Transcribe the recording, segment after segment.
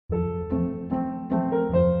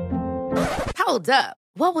Hold up.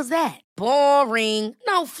 What was that? Boring.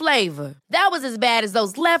 No flavor. That was as bad as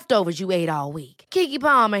those leftovers you ate all week. Keke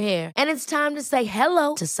Palmer here, and it's time to say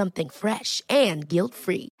hello to something fresh and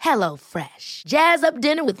guilt-free. Hello Fresh. Jazz up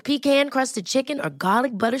dinner with pecan-crusted chicken or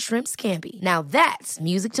garlic butter shrimp scampi. Now that's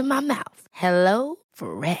music to my mouth. Hello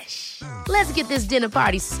Fresh. Let's get this dinner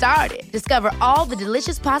party started. Discover all the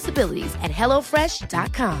delicious possibilities at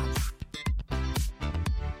hellofresh.com.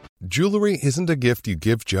 Jewelry isn't a gift you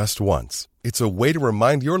give just once. It's a way to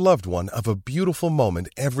remind your loved one of a beautiful moment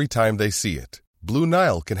every time they see it. Blue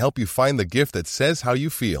Nile can help you find the gift that says how you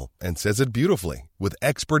feel and says it beautifully, with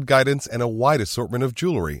expert guidance and a wide assortment of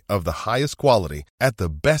jewelry of the highest quality at the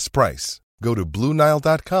best price. Go to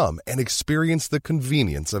BlueNile.com and experience the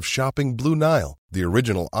convenience of shopping Blue Nile, the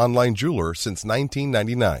original online jeweler since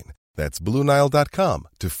 1999. That's BlueNile.com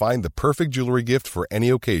to find the perfect jewelry gift for any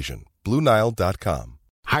occasion. BlueNile.com.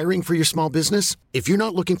 Hiring for your small business? If you're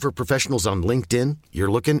not looking for professionals on LinkedIn,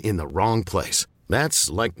 you're looking in the wrong place. That's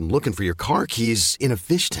like looking for your car keys in a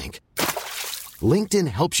fish tank. LinkedIn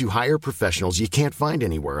helps you hire professionals you can't find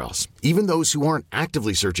anywhere else, even those who aren't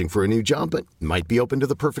actively searching for a new job but might be open to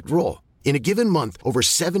the perfect role. In a given month, over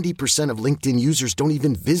 70% of LinkedIn users don't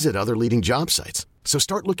even visit other leading job sites. So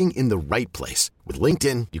start looking in the right place. With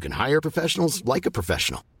LinkedIn, you can hire professionals like a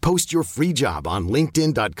professional. Post your free job on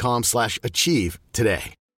linkedin.com/achieve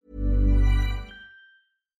today.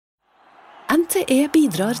 NTE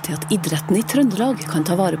bidrar til at idretten i Trøndelag kan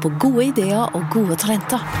ta vare på gode ideer og gode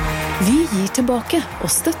talenter. Vi gir tilbake og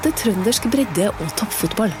støtter trøndersk bredde og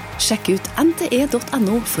toppfotball. Sjekk ut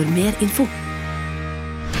nte.no for mer info.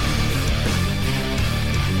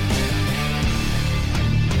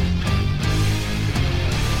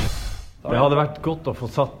 Det hadde vært godt å få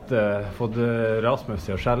fått Rasmus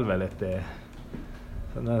til å skjelve litt i.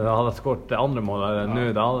 Det hadde skåret det andre målet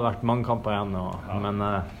nå, det hadde vært mange kamper igjen. Men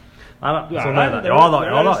nei, sånn er det.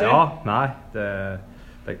 Ja, nei,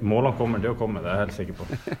 målene kommer til å komme, det er jeg helt sikker på.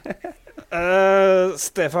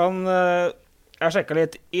 Stefan, jeg sjekket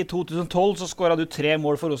litt. I 2012 så skåret du 3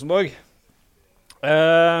 mål for Rosenborg.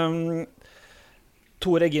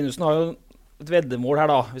 Tore Reginussen har jo et veddemål her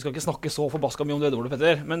da. Vi skal ikke snakke så forbaska mye om veddemålet,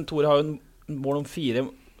 Petter, men Tore har jo en mål om 4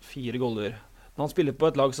 goller. Når han spiller på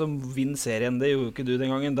et lag som vinner serien, det gjorde ikke du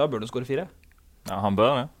den gangen, da bør du skåre 4. Ja, han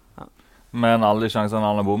bør det. Ja. Men alle de sjansene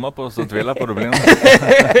han har bommet på, så tviler jeg på det blir noe.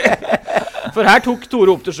 For her tok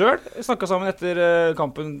Tore opp det selv. Vi snakket sammen etter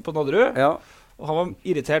kampen på Nadderud. Ja. Og han var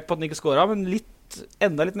irritert på at han ikke skåret, men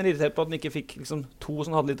enda litt mer irritert på at han ikke fikk liksom, 2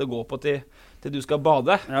 som hadde litt å gå på til du skal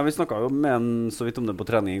bade. Ja, vi snakket jo med en så vidt om det på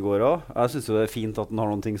trening i går også. Jeg synes jo det er fint at han har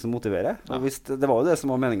noen ting som motiverer. Ja. Det var jo det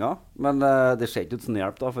som var meningen, men det ser ikke ut som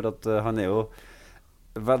hjelp da, for at han er jo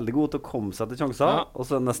veldig god til å komme seg til sjanser, og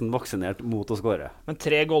så er nesten vaksinert mot å skåre. Men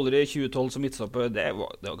 3 goller i 2012 som midtstopper, det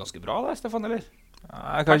var ganske bra da, Stefan, eller?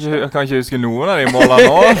 Jeg kan ikke huske noen av de målene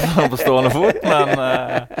nå på stående fot, men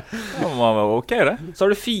det må være ok det. Så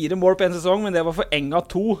har du 4 mål på en sesong, men det var for Enga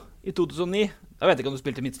 2 i 2009. Jeg vet ikke om du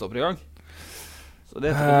spilte midtstopper i gang. Så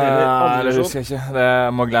det det husker jeg ikke. Det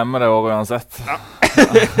må glemme det året uansett. Ja.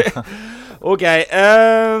 Ok.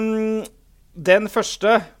 Den første,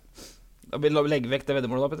 da vil du legge vekk det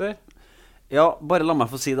veddemålet da, Petter? Ja, bare la meg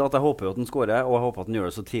få si det at jeg håper jo at den skårer, og jeg håper at den gjør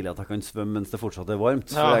det så tidlig at jeg kan svømme mens det fortsatt er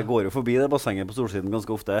varmt. For jeg går jo forbi det bassenget på Solsiden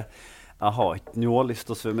ganske ofte. Jeg har ikke noe lyst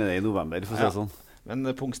til å svømme i det i november, for å si det sånn. Men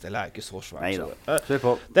punktstellet er ikke så svært. Neida, kjør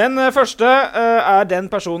på. Den første er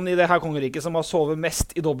den personen i det her kongeriket som har sovet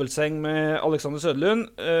mest i dobbeltseng med Alexander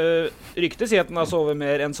Søderlund. Ryktet sier at den har sovet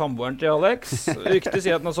mer enn samboeren til Alex. Ryktet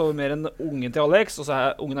sier at den har sovet mer enn ungen til Alex, og så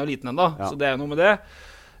er ungen liten enda, så det er noe med det.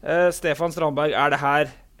 Stefan Strandberg, er det her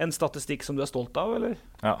en statistikk som du er stolt av, eller?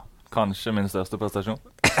 Ja, kanskje min største prestasjon.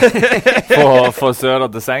 For Søder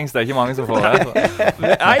til sengs, det er ikke mange som får det.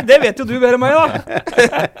 Nei, det vet jo du bedre enn meg da.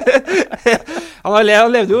 Han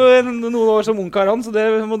levde jo noen år som ungkaran, så det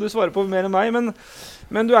må du svare på mer enn meg.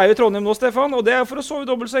 Men du er jo i Trondheim nå, Stefan, og det er for å sove i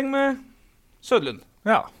dobbeltseng med Søderlund.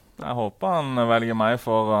 Ja, jeg håper han velger meg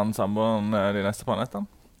for han samboeren de neste par nettene.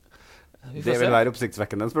 Det vil være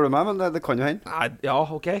oppsiktsvekkende, spør du meg, men det kan jo hende. Nei, ja,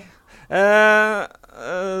 ok.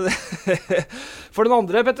 For den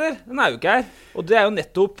andre, Petter, den er jo ikke her. Og det er jo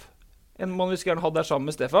nettopp en mann vi skulle gjerne ha der sammen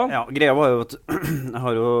med Stefan. Ja, greia var jo at jeg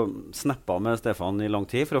har jo snappet med Stefan i lang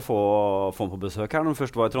tid for å få han på besøk her når han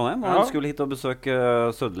først var i Trondheim. Og han skulle hit og besøke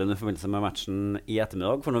Søderlund i forbindelse med matchen i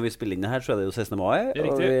ettermiddag, for når vi spiller inn det her så er det jo 16. mai,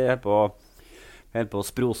 og vi helt på å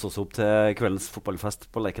sprose oss opp til kveldens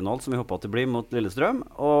fotballfest på Lerkendal, som vi håper at det blir mot Lillestrøm.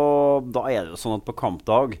 Og da er det jo sånn at på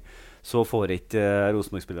kampdag så får ikke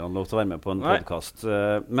Rosenborg-spillerne lov til å være med på en podcast.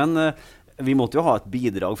 Men vi måtte jo ha et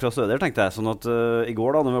bidrag fra Søder, tenkte jeg. Sånn at i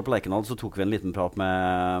går da, når vi var på Lerkendal, så tok vi en liten prat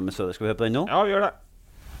med Søder. Skal vi høre på den nå? Ja, vi gjør det.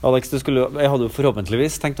 Alex, jeg hadde jo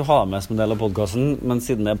forhåpentligvis tenkt å ha deg med som en del av podcasten, men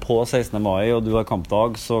siden det på 16. mai, og du har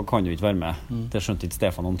kampdag, så kan du ikke være med. Det skjønte ikke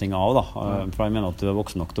Stefan noen ting av da. For jeg mener at du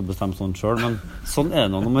voksen nok til å bestemme sånt selv, men sånn det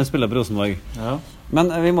nå når man spiller på Rosenborg. Ja. Men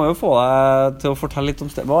vi må jo få deg til å fortelle litt om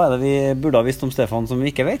Stefan. Hva det vi burde ha visst om Stefan som vi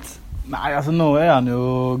ikke vet? Nei, altså nå han jo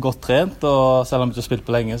godt trent, og selv om han ikke har spilt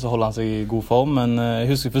på lenge, så holder han seg i god form. Men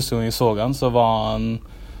jeg husker første gang jeg så han, så var han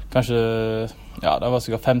kanskje, ja, det var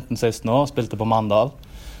sikkert 15-16 år, spilte på Mandal.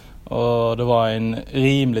 Og det var en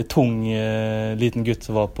rimelig tung liten gutt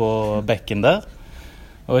som var på bekken der.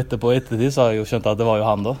 Og ettertid så har jeg jo skjønt at det var jo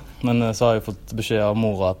han da. Men så har jeg fått beskjed av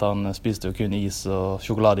mora at han spiste jo kun is og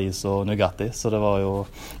sjokoladeis og Nugatti. Så det var jo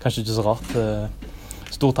kanskje ikke så rart.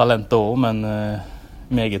 Stor talent da også, men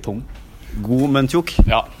meget tung. God, men tjukk.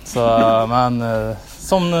 Ja, så, men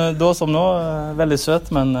som nå, veldig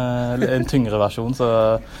søt, men en tyngre versjon, så...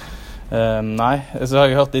 nei, så har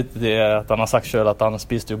jeg hørt litt at han har sagt selv at han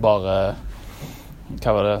spiste jo bare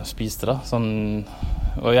hva var det spiste da sånn,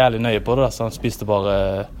 var jævlig nøye på det da, så han spiste bare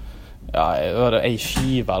ja, var det en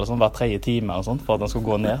skive eller sånn hver 3 time eller sånt for at han skulle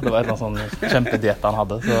gå ned. Det var et eller annet sånn kjempediett han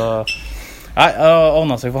hadde, så nei, det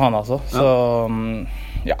ordnet seg for han altså, så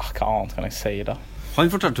ja, hva annet kan jeg si da. Han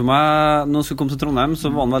fortalte meg, når han skulle komme til Trondheim, så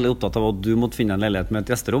var han veldig opptatt av at du måtte finne en leilighet med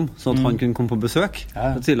et gjesterom, sånn at han kunne komme på besøk.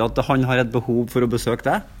 Ja. Det betyr at han har et behov for å besøke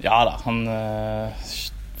deg? Ja da, han...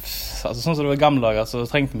 altså, sånn som det var i gamle dager, så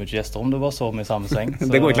trengte vi ikke gjesterom, det var så mye i samme seng. Så,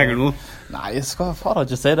 det går ikke lenger nå? Nei, jeg skal fader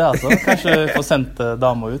ikke si det, altså. Kanskje få sendt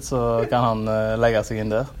damer ut, så kan han legge seg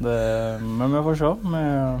inn der. Men vi får se.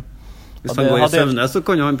 Hvis han går i søvne, så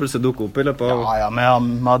kan jo han plutselig dukke opp i løpet av... Ja, vi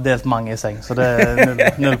har delt mange i seng, så det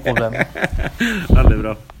null problem. Veldig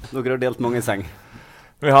bra. Dere har delt mange i seng.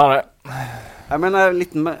 Vi har det. Jeg mener,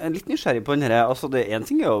 litt nysgjerrig på denne. Altså, det en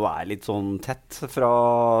ting å være litt sånn tett fra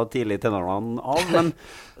tidlig tenårene av, men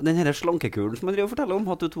denne slankekuren som man driver og forteller om,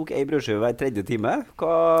 at du tok en brødskive hver 3. time.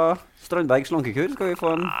 Strandberg slankekur, skal vi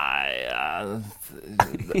få en... Nei,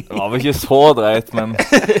 det var vel ikke så dreit, men...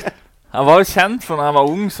 Jeg var jo kjent, for når jeg var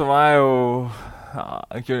ung, så var jeg jo... Ja,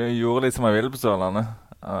 jeg gjorde litt som jeg ville på Sørlandet.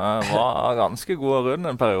 Jeg var ganske god og rund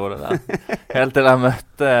en periode der. Helt til jeg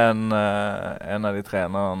møtte en av de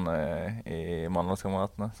trenerne i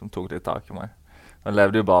Mandalskameratene, som tok litt tak i meg. Jeg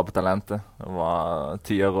levde jo bare på talentet. Jeg var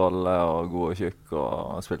 10-rolle og god og tjukk,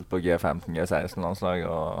 og spilte på G15, G16-landslag,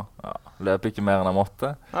 og ja, løp ikke mer enn jeg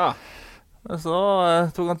måtte. Ja. Så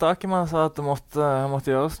tok han tak i meg og sa at det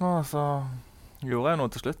måtte gjøres noe, så... Gjorde jeg noe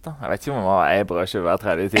til slutt da. Jeg vet ikke om det var en brødskive hver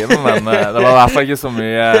 3. time, men det var i hvert fall ikke så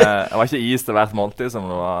mye... Det var ikke is til hvert måltid som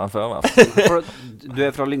det var før. For du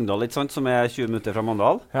fra Lyngdal, ikke sant, som 20 minutter fra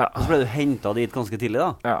Mandal. Ja. Og så ble du hentet dit ganske tidlig da?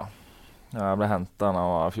 Ja. Jeg ble hentet da jeg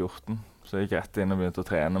var 14. Så jeg gikk rett inn og begynte å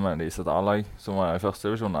trene med de sitt A-lag, som var i første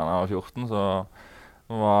divisjon da jeg var 14. Så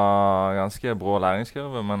det var ganske brå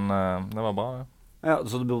læringskurve, men det var bra, ja. Ja,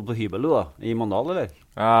 så du bodde på hybel du da, i Mandal, eller?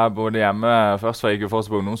 Ja, jeg bodde hjemme først, for jeg gikk jo først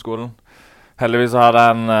på ungdomsskolen. Heldigvis hadde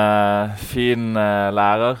jeg en fin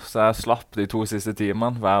lærer, så jeg slapp de 2 siste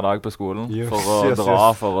timene hver dag på skolen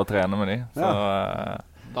for å trene med de.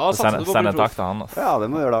 Så send takk til han. Ja,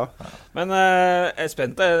 det må du gjøre da. Men jeg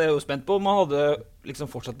er jo spent på om han hadde liksom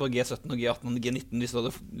fortsatt på G17 og G18 og G19 hvis du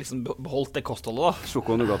hadde liksom beholdt det kostholdet da.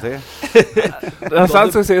 Sjoko og Nugatti. Det er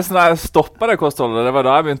sant å si, når jeg stoppet det kostholdet, det var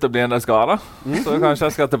da jeg begynte å bli en del skadet. Så kanskje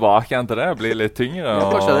jeg skal tilbake igjen til det og bli litt tyngre.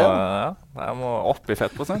 Ja, kanskje det. Ja, jeg må opp i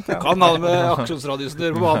fettprosent. Ja. Kan ha det med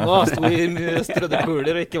aksjonsradiusen på banen da. Stå i strødde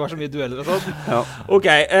kuler og ikke være så mye dueller og sånn. Ja.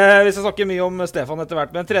 Ok, vi skal snakke mye om Stefan etter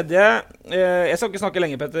hvert. Men tredje, jeg skal ikke snakke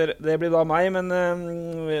lenge, Petter. Det blir da meg, men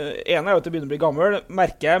ene er jo til å begynne å bli gammel,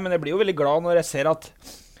 merker jeg, men jeg blir jo veldig glad når jeg ser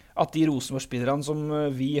at de Rosenborg-spillerne som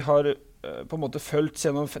vi har på en måte følt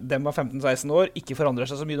siden dem var 15-16 år, ikke forandrer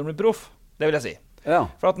seg så mye når de blir proff. Det vil jeg si. Ja.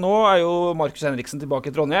 For at nå er jo Markus Henriksen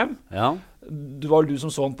tilbake i Trondheim. Ja. Det var du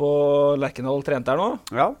som så han på Lerkendal trent der nå.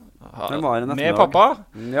 Ja. Med pappa.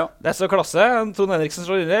 Ja. Det er så klasse. Trond Henriksen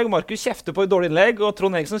slår innlegg, Markus kjefter på dårlig innlegg, og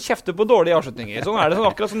Trond Henriksen kjefter på dårlige avslutninger. Sånn er det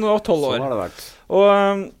sånn akkurat som det var 12 år. Sånn har det vært. Og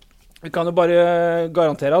vi kan jo bare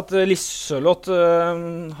garantere at Lissølott,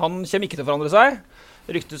 han kommer ikke til å forandre seg.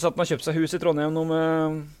 Ryktes at han har kjøpt seg hus i Trondheim nå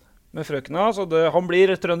med frøkene, så han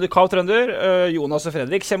blir kav trønder. Jonas og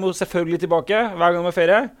Fredrik kommer jo selvfølgelig tilbake hver gang de er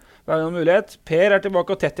ferie, hver gang de har mulighet. Per er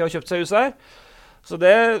tilbake, og Tetti har kjøpt seg hus her. Så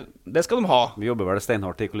det skal de ha. Vi jobber vel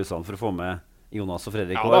steinhardt i kulissene for å få med Jonas og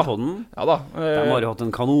Fredrik var på den. Ja da. De har jo hatt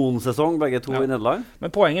en kanonsesong, begge to i Nederland.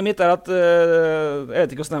 Men poenget mitt at jeg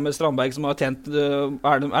vet ikke hvordan det er med Strandberg som har tjent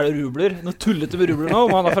er det rubler? Noe tullete med rubler nå,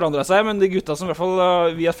 om han har forandret seg. Men de gutta som i hvert fall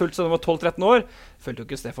vi har fulgt siden de var 12-13 år, følte jo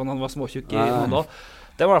ikke Stefan, han var småtjukk i Mandal.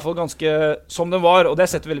 Det var i hvert fall ganske som den var, og det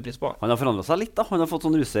setter vi veldig pris på. Han har forandret seg litt da, han har fått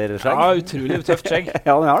sånn russerskjegg. Ja, utrolig tøft skjegg.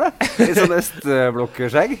 Ja, han har det. Litt sånn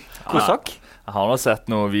østblokkskjegg. Kossak. Jeg har nå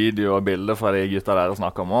sett noen videoer og bilder fra de gutta der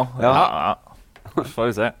snakker om også. Ja.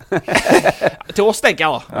 Får vi se. Til oss, tenker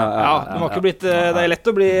jeg da. Ja, det har ikke blitt, det er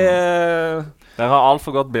lett å bli... Dere har alt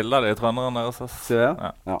for godt bilder av de trønderne deres.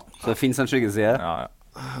 Ja. Så det finnes en skyggeside. Ja.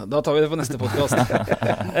 Da tar vi det på neste podcast.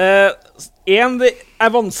 Det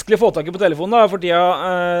er vanskelig å få tak i på telefonen da, for tida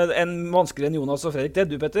en vanskeligere enn Jonas og Fredrik. Det er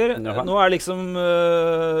du, Petter. Nå er liksom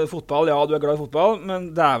fotball, ja, du er glad i fotball,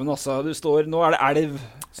 men dæven altså, nå er det elv,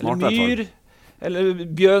 eller myr, eller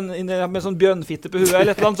bjørn med sånn bjørnfitte på huet,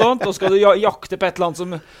 eller et eller annet sånt, og skal du jakte på et eller annet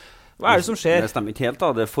som... Hva er det som skjer? Det stemmer ikke helt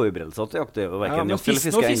da, det er forberedelse til jakt. Ja, men nå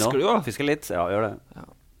fisker du jo. Fisker litt, ja, gjør det.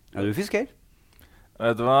 Ja, du fisker.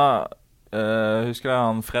 Vet du hva? Husker jeg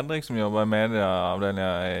han Fredrik som jobber i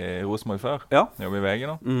medieavdelingen i Rosenborg før? Ja. Jobber i VG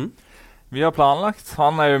nå. Vi har planlagt.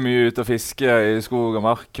 Han er jo mye ute og fisker i skog og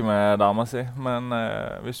mark med dama si. Men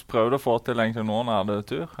vi prøvde å få til egentlig noen hadde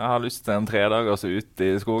tur. Jeg har lyst til en 3 dager så ut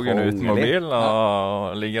i skogen uten mobil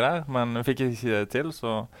og ligge der. Men vi fikk ikke til,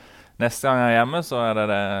 så neste gang jeg er hjemme så er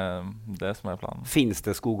det som er planen. Finnes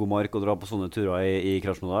det skog og mark å dra på sånne turer i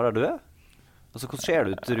Krasnodar, er du det? Altså, hvordan ser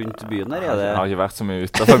det ut rundt byen der? Jeg har ikke vært så mye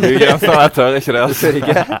utenfor bygrensen, jeg tør ikke det. Altså.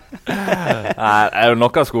 Nei, det er jo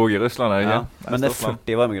nok av skog i Russland, er det ikke? Men det er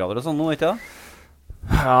 40 varmegrader og sånn nå, ikke det?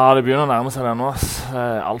 Ja, det begynner å nærme seg det nå. Det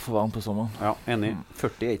er alt for varmt på sommeren. Ja, enig.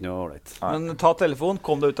 40 er ikke noe ålreit. Men ta telefon,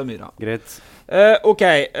 kom deg ut av myra. Greit. Ok,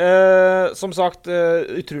 som sagt,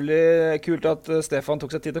 utrolig kult at Stefan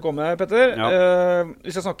tok seg tid til å komme, Petter.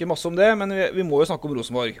 Vi skal snakke masse om det, men vi må jo snakke om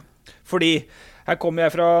Rosenborg. Fordi her kommer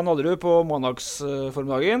jeg fra Nadderud på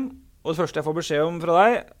måndagsformiddagen, og det første jeg får beskjed om fra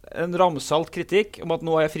deg, en ramsalt kritikk om at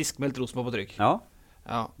nå er jeg friskmeldt Rosenborg på trykk.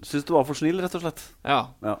 Ja. Synes du var for snill, rett og slett? Ja.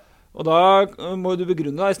 Og da må du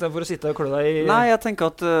begrunne deg, i stedet for å sitte og klø deg i... Nei, jeg tenker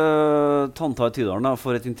at Tanta i Tydalen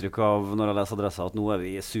får et inntrykk av, når jeg leser adressa, at nå er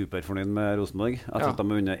vi superfornøyd med Rosenborg. Jeg tror at de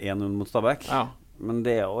er under 1-0 mot Stabæk. Men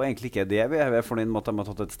det er jo egentlig ikke det vi er fornøyd med, at de har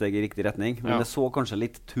tatt et steg i riktig retning. Men det så kanskje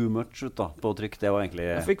litt too much ut da, på trykk. Det var egentlig...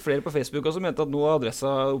 Jeg fikk flere på Facebook også som mente at nå er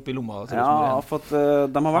adressa oppe i lomma. Ja, for at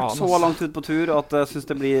de har vært så langt ut på tur at jeg synes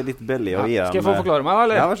det blir litt billig å gi dem. Skal jeg få forklare meg da,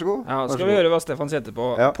 eller? Ja, vær så god. Ja, skal vi høre hva Stefan sier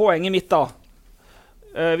på. Poenget mitt da.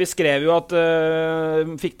 Vi skrev jo at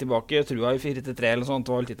fikk tilbake trua i 4-3 eller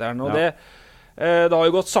sånt, og det har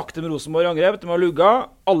jo gått sakte med Rosenborg i angrep. De har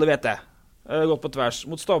lugget, alle vet det. Gått på tvers.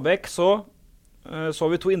 Mot Stabæk så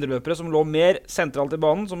vi 2 indreløpere som lå mer sentralt i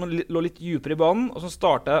banen, som lå litt dypere i banen, og som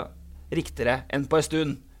startet riktigere enn på en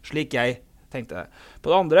stund, slik jeg tenkte. På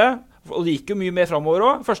det andre, og det gikk jo mye mer fremover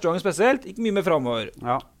også, første gangen spesielt, gikk mye mer fremover.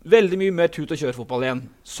 Veldig mye mer tut- og kjør-fotball igjen,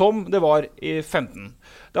 som det var i 15.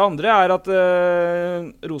 Det andre er at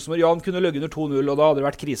Rosenborg Jan kunne løgge under 2-0, og da hadde det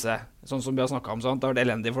vært krise, sånn som vi har snakket om, sant? Det har vært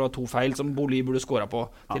elendig, for det var 2 feil som Boli burde skåret på.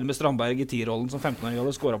 Til og med Strandberg i 10-rollen som 15-åring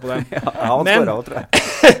hadde skåret på dem. Han skåret også, tror jeg.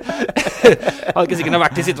 Hadde ikke sikkert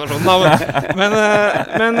vært i situasjonen da,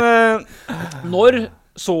 men når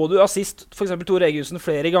så du assist for eksempel Tor Egehusen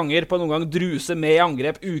flere ganger på en omgang druse med i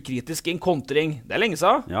angrep ukritisk i en kontring? Det er lenge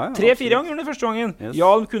siden. 3-4 ganger under første gangen. Ja,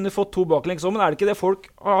 de kunne fått 2 baklengs, men er det ikke det folk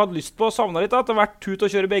har hatt lyst på og savnet litt? At det har vært tut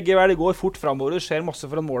og kjøre begge veier, det går fort fremover, det skjer masse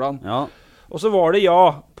foran målene. Og så var det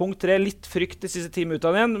punkt 3, litt frykt de siste 10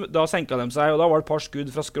 minuttene igjen. Da senket de seg, og da var det et par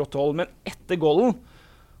skudd fra skrått hold. Men etter goalen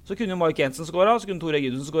så kunne Mark Jensen skåret, så kunne Tor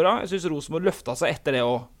Egehusen skåret. Jeg synes Rosenborg løftet seg etter det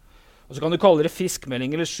også. Og så kan du kalle det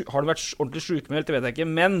fiskmelding, eller har det vært ordentlig sjukmeldt, det vet jeg ikke,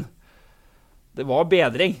 men det var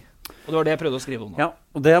bedring. Og det var det jeg prøvde å skrive om da. Ja,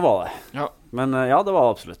 og det var det. Men ja, det var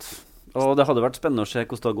absolutt. Og det hadde vært spennende å se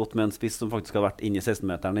hvordan det har gått med en spiss som faktisk har vært inne i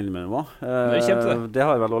 16-meteren innimellom også. Det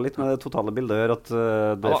har vel også litt med det totale bildet å gjøre, at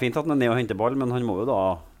det er fint at han er ned og henter ball, men han må jo da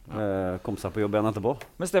komme seg på jobb igjen etterpå.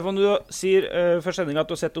 Men Stefan, du sier før sendingen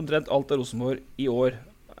at du har sett omtrent alt av Rosenborg i år.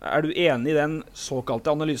 Er du enig i den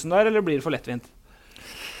såkalte analysen der, eller blir det for lettvint?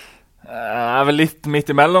 Jeg er vel litt midt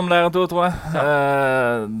imellom dere to, tror jeg.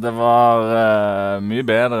 Det var mye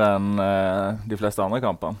bedre enn de fleste andre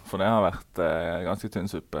kampene, for det har vært ganske tynn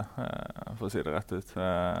suppe, for å si det rett ut.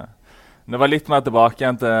 Det var litt mer tilbake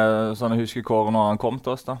igjen til sånn jeg husker Kåre når han kom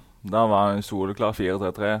til oss da. Da var han soleklar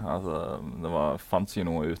 4-3-3, altså det fanns ikke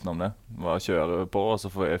noe utenom det. Det var å kjøre på, og så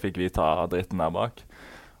fikk vi ta dritten der bak.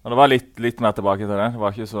 Og det var litt mer tilbake til det. Det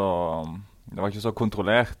var ikke så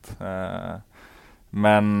kontrollert.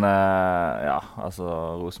 Men ja, altså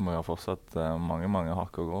Rosenborg har fortsatt mange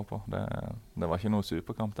hakk å gå på. Det var ikke noe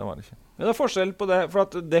superkamp, det var det ikke. Men det er forskjell på det, for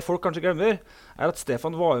at det folk kanskje glemmer, at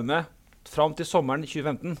Stefan var jo med fram til sommeren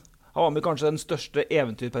 2015. Han var med kanskje den største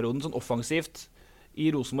eventyrperioden sånn offensivt i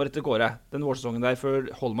Rosenborg etter Kåre. Den vårsesongen der før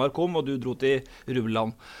Holmar kom, og du dro til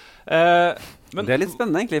Rubeland. Men det litt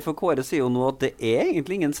spennende egentlig, for Kåre sier jo nå at det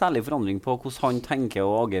egentlig ingen særlig forandring på hvordan han tenker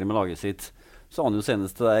å agere med laget sitt. Så han jo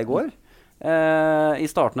senest til det I går. I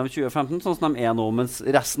starten av 2015, sånn som de nå, mens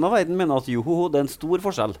resten av verden mener at jo, det en stor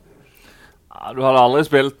forskjell. Ja, du hadde aldri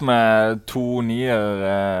spilt med 2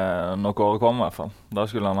 nier når Kåre kom I hvert fall. Da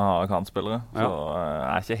skulle han ha kantspillere. Så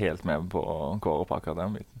jeg ikke helt med på Kåre på akkurat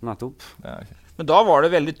den biten. Nettopp. Det ikke. Men da var det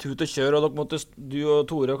veldig tut og kjør, og du og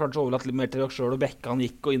Tore kanskje overlatt litt mer til deg selv, og Bekkan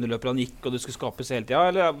gikk, og inneløperne gikk, og du skulle skapes hele tiden,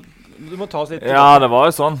 eller du må ta oss litt til. Ja, det var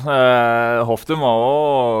jo sånn. Hoftum var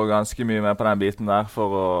også ganske mye med på den biten der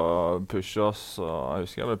for å pushe oss, og jeg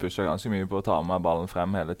husker jeg ble pushet ganske mye på å ta med ballen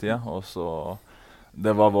frem hele tiden, og så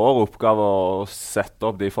det var vår oppgave å sette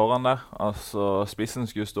opp de foran der. Altså, spissen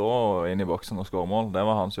skulle stå inn I boksen og skåre mål. Det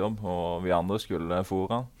var hans jobb, og vi andre skulle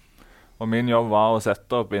fore han. Og min jobb var å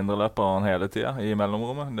sette opp indreløperen hele tiden I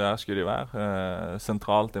mellomrommet. Der skulle de være.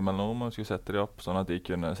 Sentralt I mellomrommet skulle sette de opp, sånn at de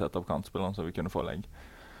kunne sette opp kantspilleren, så vi kunne få legg.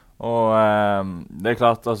 Og det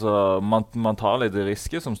klart, altså, man tar litt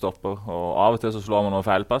risker som stopper, og av og til så slår man noen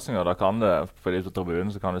feilpassinger, da kan det, for de på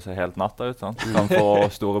tribunen, så kan det se helt natta ut, sant? Du kan få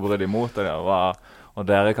store brudd imot det, og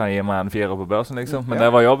dere kan gi meg en 4 på børsen, liksom. Men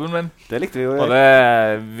det var jobben min. Det likte vi jo. Og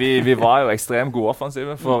vi var jo ekstremt gode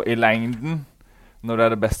offensive, for I lengden, når det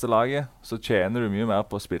det beste laget, så tjener du mye mer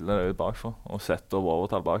på å spille det ut bakfor, og sette opp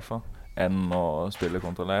overtall bakfor, enn å spille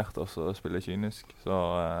kontrollert, og så spille kynisk. Så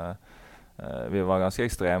vi var ganske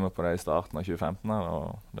ekstreme på det I starten av 2015 her,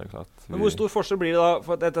 og det klart. Men hvor stor forskjell blir det da?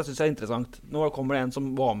 For dette synes jeg interessant. Nå kommer det en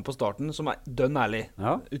som var med på starten, som dønn ærlig.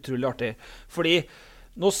 Ja. Utrolig artig. Fordi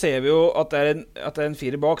nå ser vi jo at det en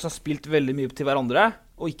 4 bak som har spilt veldig mye til hverandre,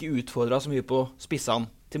 og ikke utfordret så mye på spissene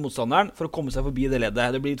til motstanderen for å komme seg forbi det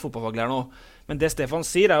leddet. Det blir litt fotballfaglig her nå. Men det Stefan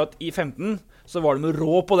sier jo at I 15 så var det med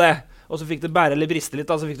rå på det, og så fikk det bære eller briste litt,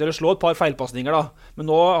 da, så fikk dere slå et par feilpassninger da. Men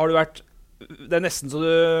nå har det vært, det nesten så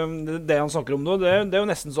det han snakker om nå, det jo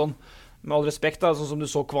nesten sånn, med all respekt da, sånn som du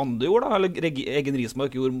så Kvande gjorde da, eller Egen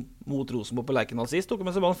Rismark gjorde mot Rosenborg på Lerkendal sist, tok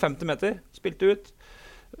med seg ballen 50 meter, spilte ut.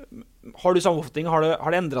 Har du samme oppfatning? Har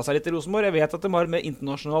det endret seg litt I Rosenborg? Jeg vet at de har mer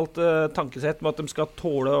internasjonalt tankesett med at de skal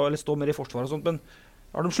tåle eller stå mer I forsvar og sånt, men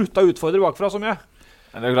har de sluttet å utfordre bakfra så mye?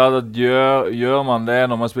 Det klart at gjør man det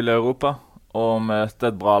når man spiller I Europa, og møter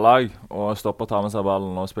et bra lag, og stopper å ta med seg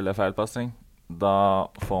ballen og spiller feilpassing, da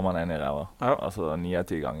får man en I ræva. Ja. Altså 9 av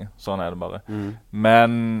 10 ganger. Sånn det bare.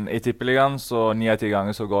 Men I tippeligaen, så 9 av 10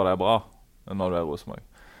 ganger så går det bra når du Rosenborg.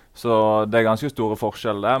 Så det ganske store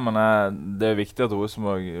forskjell der, men det viktig at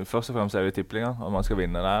Rosenborg først og fremst det I tippeligaen, at man skal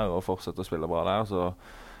vinne der og fortsette å spille bra der. Så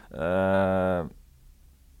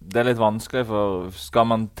det litt vanskelig, for skal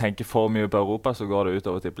man tenke for mye på Europa, så går det ut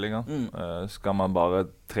over tippeligaen. Skal man bare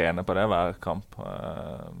trene på det hver kamp,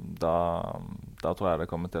 da tror jeg det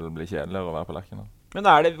kommer til å bli kjedeligere å være på Lerkendal. Men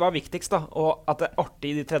hva viktigst da? Og at det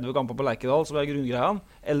artig I de 30 kampene på Lerkendal, som grunngreien,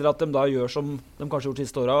 eller at de da gjør som de kanskje har gjort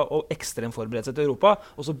siste året, og ekstremt forberedt seg til Europa,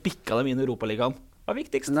 og så bikka dem inn I Europaligaen? Hva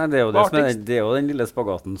viktigst? Nei, det jo den lille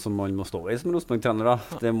spagaten som man må stå I som Rosenborg-trener da.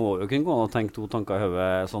 Det må jo kunne gå an å tenke 2 tanker I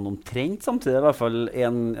høvet sånn omtrent samtidig, I hvert fall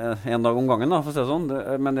en dag om gangen da, for å si det sånn.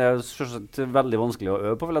 Men det selvsagt veldig vanskelig å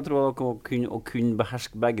øve på, vil jeg tro, å kunne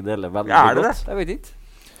beherske begge deler veldig godt. Jeg vet ikke.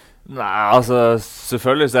 Nei, altså,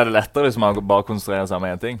 selvfølgelig så det lettere hvis man bare konsentrerer seg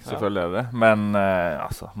med en ting. Selvfølgelig det. Men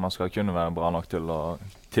altså, man skal kunne være bra nok til å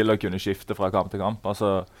kunne skifte fra kamp til kamp.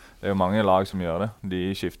 Altså, det jo mange lag som gjør det. De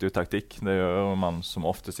skifter ut taktikk. Det gjør man som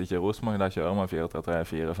oftest ikke I Rosenborg. Der kjører man 4-3-3,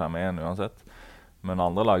 4-5-1 uansett. Men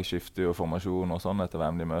andre lag skifter jo formasjon og sånn etter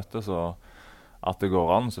hvem de møter, så at det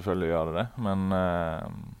går an, selvfølgelig gjør det. Men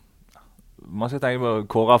man skal tenke på,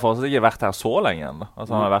 Kåre har fortsatt ikke vært her så lenge enda.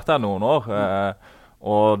 Altså, han har vært her noen år.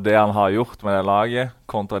 Og det han har gjort med det laget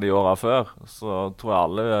kontra de årene før, så tror jeg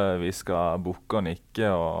alle vi skal bukke og nikke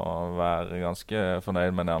og være ganske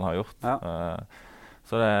fornøyd med det han har gjort. Ja.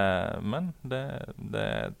 Men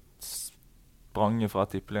det spranget fra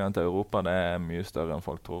tippeligaen til Europa, det mye større enn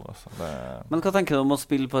folk tror. Altså. Men hva tenker du om å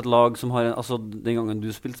spille på et lag som har, altså den gangen du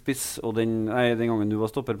spilte spiss, og den gangen du var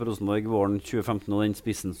stopper på Rosenborg våren 2015, og den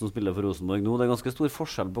spissen som spiller for Rosenborg nå, det ganske stor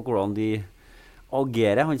forskjell på hvordan de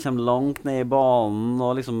agerer. Han kommer langt ned I banen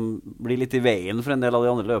og liksom blir litt I veien for en del av de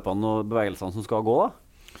andre løpene og bevegelsene som skal gå da.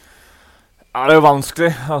 Ja, det jo vanskelig.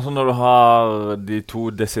 Altså når du har de 2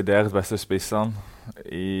 desidert beste spissene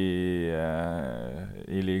i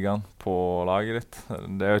ligaen på laget ditt.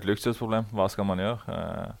 Det er jo et luksusproblem. Hva skal man gjøre?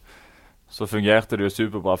 Så fungerte det jo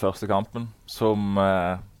superbra første kampen, som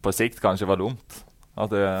på sikt kanskje var dumt at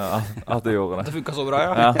det gjorde det. Det funket så bra,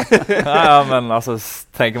 ja. Ja, men altså,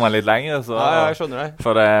 tenker man litt lenger, så... Ja, jeg skjønner det.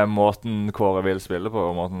 For det er måten Kåre vil spille på,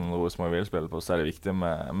 og måten Rosenborg vil spille på, så er det viktig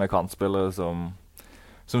med kantspillere som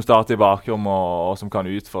starter i bakrom og som kan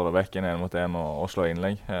utfordre bekken 1-mot-1 og slå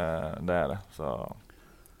innlegg. Det er det. Så.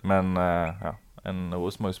 Men en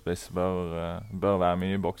Rosenborg-spiss bør være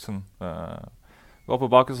mye i boksen. Gå på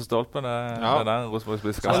bakerste stolpe, det er der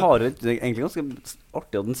Rosenborg-spiss skal. Jeg har det egentlig ganske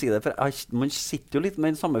artig at den sier det, for man sitter jo litt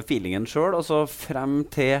med den samme feelingen selv, altså frem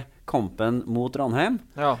til kampen mot Ranheim.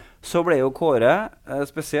 Ja. Så ble jo Kåre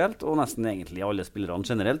spesielt, og nesten egentlig alle spillerne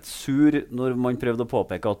generelt, sur når man prøvde å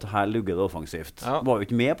påpeke at her lugger det offensivt. Ja. Var jo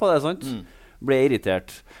ikke med på det, sant? Ble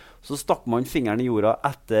irritert. Så stakk man fingeren i jorda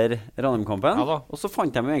etter Ranheim-kampen, og så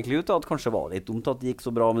fant de jo egentlig ut at kanskje var litt dumt at det gikk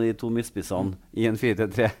så bra med de to midtspissene i en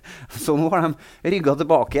 4-3. Så nå har de rygget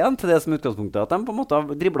tilbake igjen til det som utgangspunktet, at de på en måte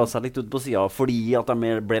har driblet seg litt ut på siden, fordi at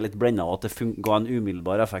de ble litt blendet av at det ga en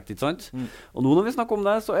umiddelbar effekt, ikke sant? Og nå når vi snakker om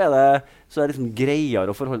det, så er det liksom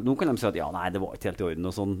greiere å forholde. Nå kan de si at ja, nei, det var ikke helt i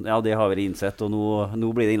orden og sånn. Ja, det har vi innsett, og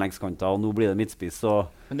nå blir det innleggskanter, og nå blir det midtspiss,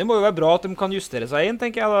 og... Men det må jo være bra at de kan justere seg inn,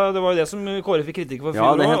 tenker jeg da. Det var jo det som Kåre fikk kritikk for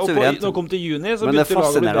fjor, og nå kom til juni, så men det begynte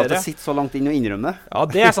laget å bli bedre. Men det fascinerer at det sitter så langt inn og innrømme. Ja,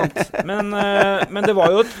 det er sant. Men det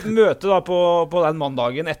var jo et møte da på den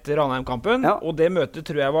mandagen etter Ranheim-kampen, og det møtet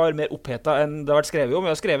tror jeg var mer opphetet enn det har vært skrevet om.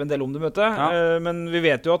 Vi har skrevet en del om det møtet, men vi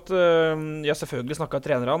vet jo at, selvfølgelig snakket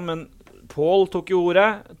trenerne, men Paul tok jo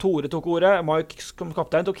ordet, Tore tok ordet, Mike som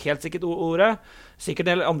kaptein tok helt sikkert ordet, sikkert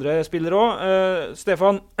en del andre spillere også.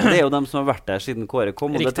 Stefan? Det er jo dem som har vært der siden Kåre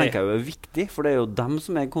kom, og det tenker jeg jo er viktig, for det er jo dem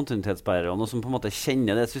som er kontinuitetsbærerne, og som på en måte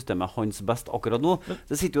kjenner det systemet hans best akkurat nå.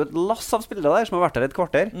 Det sitter jo et lass av spillere der som har vært der et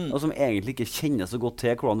kvarter, og som egentlig ikke kjenner så godt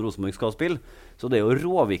til hvordan Rosenborg skal spille. Så det er jo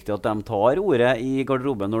råviktig at de tar ordet i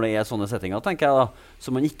garderoben når det er sånne settinger, tenker jeg da,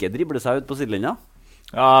 så man ikke dribler seg ut på sidelinja.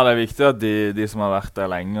 Ja, det er viktig at de som har vært der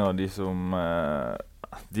lenge, og de som...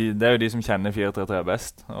 det er jo de som kjenner 4-3-3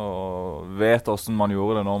 best, og vet hvordan man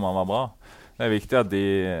gjorde det når man var bra. Det er viktig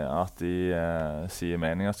at de sier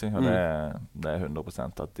meningen sin, og det er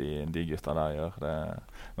 100% at de gutta der gjør det.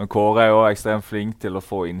 Men Kåre er jo ekstremt flink til å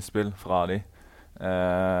få innspill fra de,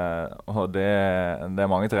 og det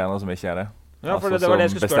er mange trenere som ikke er det. Ja, for det var det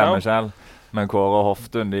jeg skulle spørre om. Selv. Men Kåre og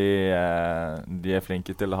Hoftun, de er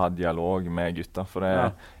flinke til å ha dialog med gutta. For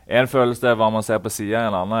en følelse er hva man ser på siden,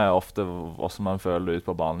 en annen er ofte hvordan man føler det ut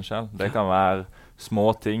på banen selv. Det kan være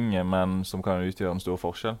små ting, men som kan utgjøre en stor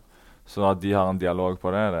forskjell. Så at de har en dialog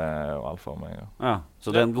på det er jo alt for meg. Ja,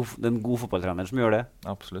 så det er en god fotballtrener som gjør det?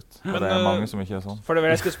 Absolutt. Men, det er mange som ikke er sånn. For det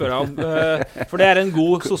var det jeg skulle spørre om. For det er en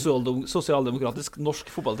god sosialdemokratisk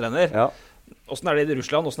norsk fotballtrener. Ja. Hvordan er det i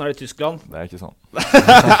Russland? Hvordan er det i Tyskland? Det er ikke sånn.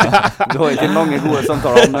 Du har ikke mange gode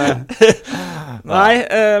samtaler med... Nei,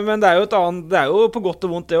 men det er jo på godt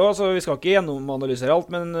og vondt det også. Vi skal ikke gjennomanalysere alt,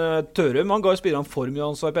 men Tørum, han ga jo spillerne for mye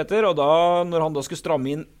ansvar, Petter, og når han da skulle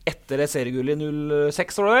stramme inn etter det seriegullet i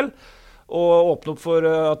 06, var det vel, og åpne opp for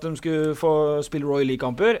at de skulle få spille Royal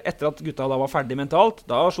League-kamper, etter at gutta da var ferdig mentalt,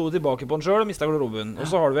 da slo de tilbake på han selv og mistet garderoben. Og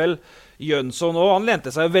så har det vel Jønsson også, han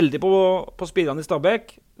lente seg veldig på spillerne i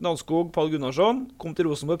Stabæk. Nanskog, Paul Gunnarsson, kom til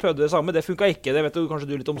Rosenborg, prøvde det samme. Det funket ikke, det vet du kanskje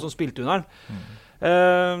du litt om som spilte under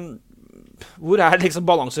den. Hvor er liksom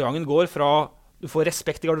balansegangen går fra du får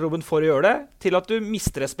respekt i garderoben for å gjøre det, til at du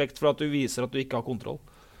mister respekt for at du viser at du ikke har kontroll?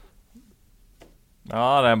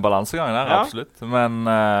 Ja, det er en balansegang der, absolutt. Men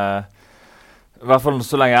i hvert fall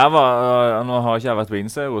så lenge jeg var, nå har ikke jeg vært på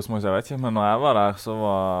innse i Rosenborg, så jeg vet ikke, men når jeg var der, så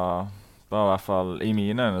var i hvert fall i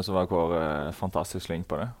mine øyne så var Kåre fantastisk flink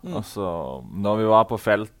på det. Altså, når vi var på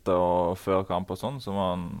feltet og før kamp og sånn, så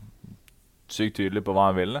var han sykt tydelig på hva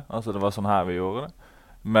han ville. Altså, det var sånn her vi gjorde det.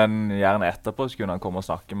 Men gjerne etterpå så kunne han komme og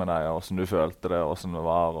snakke med deg, hvordan du følte det, hvordan det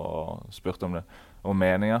var, og spurte om det, om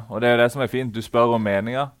meninger. Og det er jo det som er fint, du spør om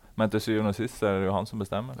meninger, men til syvende og sist er det jo han som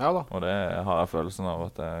bestemmer. Ja da. Og det har jeg følelsen av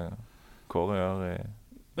at Kåre gjør i...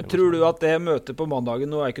 Men tror du at det møtet på mandagen,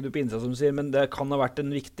 nå er ikke du på innsats som du sier, men det kan ha vært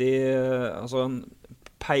en viktig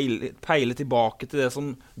peile tilbake til det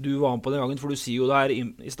som du var med på den gangen, for du sier jo der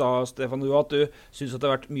i stad, Stefan, at du synes at det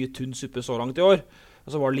har vært mye tunn suppe så langt i år,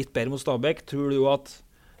 og så var det litt bedre mot Stabæk. Tror du at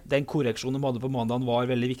den korreksjonen de hadde på mandagen var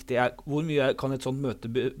veldig viktig? Hvor mye kan et sånt møte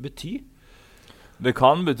bety? Det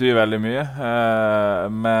kan bety veldig mye,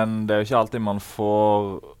 men det er jo ikke alltid man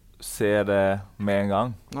får se det med en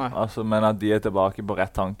gang. Altså, men at de er tilbake på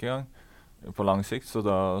rett tankegang på lang sikt, så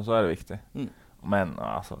er det viktig. Men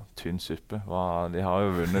altså, tynn suppe. De har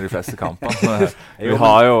jo vunnet de fleste kamper.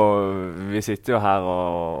 Vi sitter jo her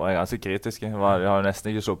og er ganske kritiske. De har jo nesten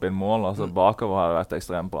ikke sluppet inn mål. Altså, bakover har det vært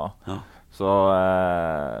ekstremt bra. Ja. Så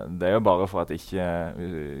det er jo bare for at ikke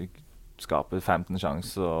vi skaper 15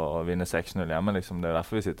 sjanser og vinner 6-0 hjemme. Liksom. Det er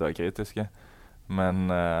derfor vi sitter og er kritiske. Men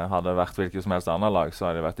hadde det vært hvilket som helst annet lag, så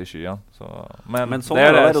hadde det vært i skyene. Men sånn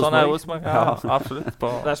er det. Sånn er Rosenborg. Ja, absolutt.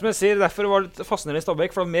 Det som jeg sier, derfor var det litt fascinerende i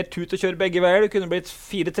Stabæk, for det var mer tut å kjøre begge veier. Det kunne blitt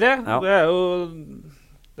 4-3. Ja.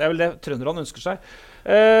 Det er vel det trønderne ønsker seg.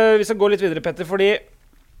 Vi skal gå litt videre, Petter, fordi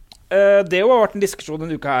det har vært en diskusjon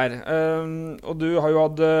denne uka her. Og du har jo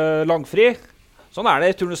hatt langfri. Sånn er det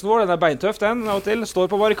i turnusen vår, den er beintøft den, av og til. Står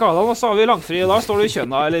på barrikadene, og så har vi langfri, og da står du i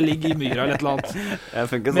kjønna, eller ligger i myra, eller et eller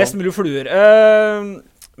annet. Mest mulig fluer.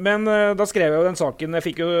 Men da skrev jeg jo den saken, jeg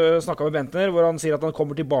fikk jo snakket med Bentner, hvor han sier at han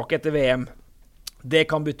kommer tilbake etter VM. Det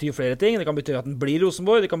kan bety flere ting, det kan bety at han blir i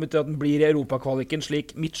Rosenborg, det kan bety at han blir i Europakvaliken,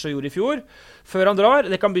 slik Mitchell gjorde i fjor, før han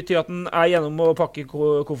drar. Det kan bety at han er gjennom å pakke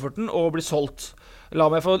kofferten og bli solgt. La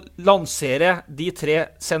meg få lansere de 3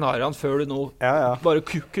 scenarioene før du nå bare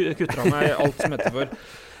kutter av meg alt som heter for.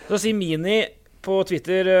 Så sier Mini på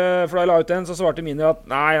Twitter, for da jeg la ut den, så svarte Mini at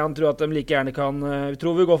nei, han tror at de like gjerne kan, vi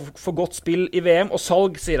tror vi går for godt spill i VM og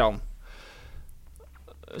salg, sier han.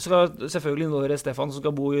 Så selvfølgelig nå er det Stefan som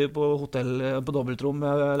skal bo på hotell på dobbeltrom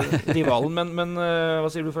med rivalen, men hva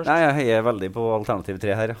sier du først? Nei, jeg heier veldig på alternativ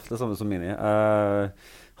 3 her, det samme som Mini.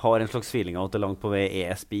 Har en slags feeling av at det langt på vei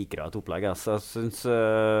spikret et opplegg. Så jeg synes,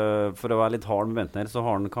 for å være litt hard med Bentner, så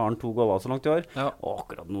har han 2 goller så langt i år. Ja. Og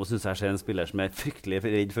akkurat nå synes jeg ser en spiller som er fryktelig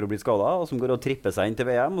redd for å bli skadet, og som går og tripper seg inn til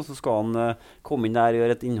VM, og så skal han komme inn der og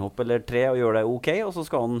gjøre et innhopp eller 3 og gjøre det ok, og så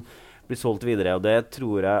skal han bli solgt videre, og det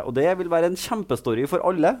tror jeg, og det vil være en kjempestory for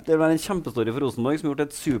alle. Det vil være en kjempestory for Rosenborg, som har gjort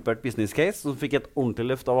et supert business case, som fikk et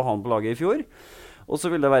ordentlig løft av å ha han på laget i fjor. Og så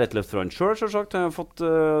vil det være et løft for han selv, selvsagt. Så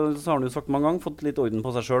har han jo sagt mange ganger, fått litt orden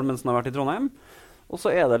på seg selv mens han har vært i Trondheim. Og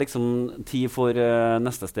så er det liksom tid for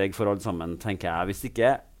neste steg for alle sammen, tenker jeg. Hvis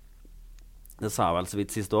ikke, det sa jeg vel så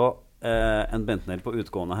vidt sist også, en Bentner på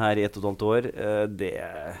utgående her i 1,5 år, det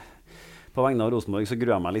på vegne av Rosenborg så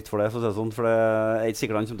gruer jeg meg litt for det, for det er ikke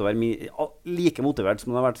sikkert han kommer til å være like motivert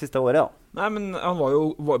som han har vært siste året. Ja. Nei, men han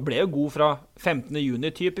ble jo god fra 15.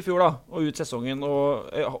 juni typ i fjor da, og ut sesongen, og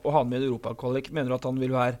han med i Europakvalik. Mener du at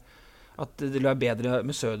at det vil være bedre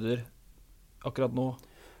med Søder akkurat nå?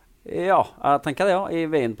 Ja, jeg tenker det, ja. I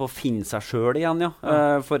veien på å finne seg selv igjen, ja.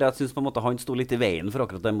 For jeg synes på en måte han stod litt i veien for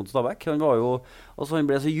akkurat det mot Stabæk. Han var jo, altså han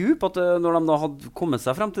ble så djup at når de da hadde kommet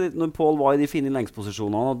seg frem til, når Paul var i de fine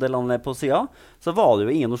innlengsposisjonene og delene ned på siden, så var det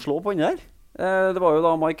jo ingen å slå på han der. Det var jo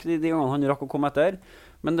da Mike de gangene han rakk å komme etter.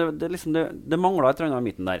 Men det manglet et eller annet i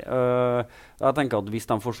midten der. Jeg tenker at hvis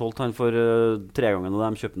de får solgt han for 3 ganger når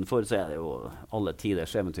de kjøpte den for, så er det jo alle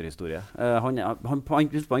tiders eventyrhistorie.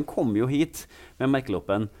 Han kom jo hit med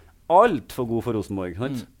merkeloppen alt for god for Rosenborg.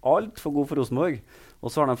 Alt for god for Rosenborg. Og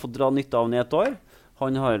så har de fått dra nytte av den i 1 år.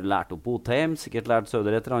 Han har lært opp Botheim, sikkert lært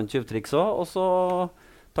Søder et eller annet tjuvtriks også, og så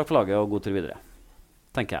takk for laget og god tur videre.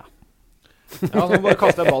 Tenker jeg. Ja, nå bare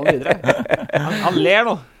kaster jeg ballen videre. Han ler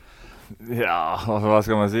nå. Ja, altså, hva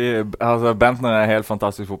skal man si? Altså, Bentner er en helt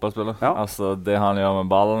fantastisk fotballspiller. Ja. Altså, det han gjør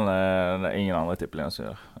med ballen, det er ingen andre tippelinger som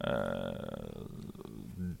gjør.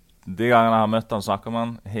 De gangene jeg har møtt han, snakker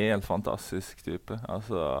man helt fantastisk type.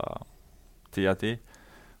 Altså 10 av 10.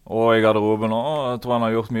 Og i garderoben også, jeg tror han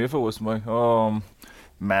har gjort mye for Rosenborg.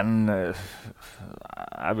 Men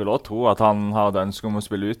jeg vil også tro at han har et ønske om å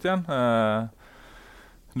spille ut igjen.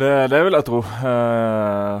 Det vil jeg tro.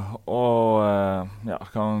 Ja,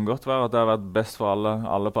 det kan godt være at det har vært best for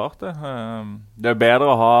alle parter. Det er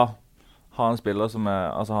bedre å ha en spiller som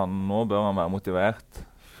altså nå bør han være motivert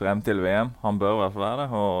frem til VM. Han bør i hvert fall være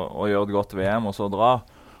det, og gjøre et godt VM, og så dra.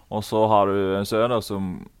 Og så har du en Søder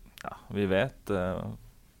som, ja, vi vet,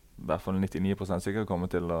 i hvert fall 99% sikkert kommer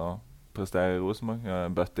til å prestere i Rosenborg,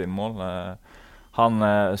 bøtte inn mål.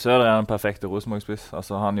 Søder er en perfekte Rosenborg-spiss.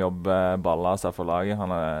 Altså, han jobber baller seg for laget, han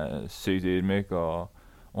er sykt ydmyk, og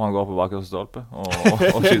han går på bakerste stolpe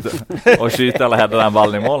og skyter eller header den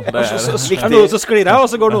ballen i mål. Det er noen som sklir av, og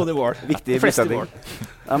så går noen i mål. Viktig mål.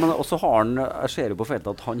 Ja, men også har han, jeg ser jo på feltet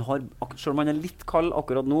at han har, selv om han er litt kald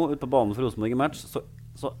akkurat nå ute på banen for Rosenborg i match,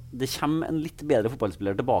 så det kommer en litt bedre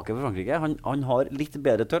fotballspiller tilbake fra Frankrike. Han har litt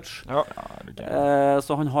bedre touch. Ja.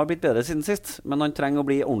 Så han har blitt bedre siden sist, men han trenger å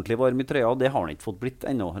bli ordentlig varm i trøya, og det har han ikke fått blitt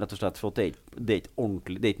ennå, rett og slett, for det er ikke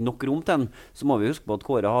ordentlig, det er ikke nok rom til han. Så må vi huske på at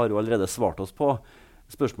Kåre har jo allerede svart oss på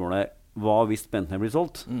spørsmålet, hva hvis Bentner blir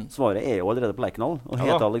solgt? Svaret er jo allerede på Lerkendal, og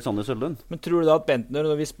heter Alexander Søderlund. Men tror du da at Bentner,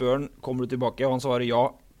 når vi spør han, kommer du tilbake, og han svarer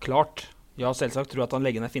ja, klart, ja, selvsagt, tror du at han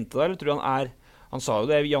legger ned finte der, eller tror du Han sa jo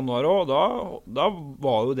det i januar også, og da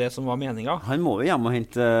var jo det som var meningen. Han må jo hjem og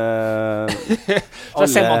hente Så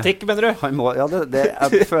semantikk, mener du? Han må, ja,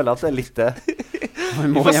 jeg føler at det litt det.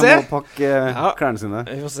 Han må hjem og pakke klærne sine.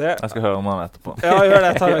 Vi får se. Jeg skal høre om han etterpå. Ja, gjør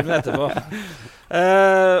det. Ta høre med etterpå.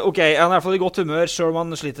 Ok, han er i hvert fall i godt humør, selv om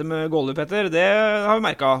han sliter med Gåle, Petter. Det har vi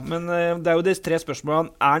merket. Men det er jo de 3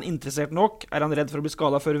 spørsmålene. Er han interessert nok? Er han redd for å bli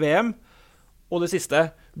skadet før VM? Og det siste,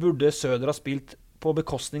 burde Søder ha spilt på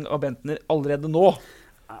bekostning av Bentner allerede nå?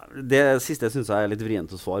 Det siste synes jeg er litt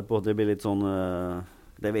vrient å svare på. Det blir litt sånn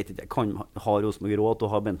det vet ikke jeg. Ha Rosenborg råd til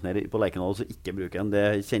å ha Bentner på Lerkendal og så ikke bruke den.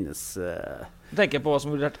 Det kjennes Du tenker på hva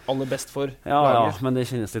som ville vært aller best for ja, men det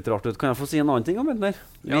kjennes litt rart ut. Kan jeg få si en annen ting om Bentner?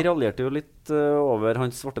 Vi raljerte jo litt over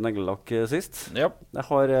hans svarte neglelakk sist. Ja. Jeg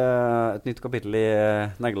har et nytt kapittel i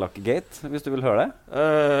Neglelakk-gate, hvis du vil høre det.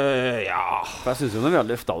 Ja. For jeg synes jo når vi har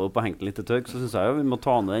løftet det opp og hengt den litt i tørk, så synes jeg jo vi må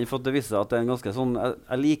ta ned den, for det viser seg at det er en ganske sånn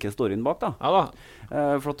jeg liker storyen bak da. Ja da.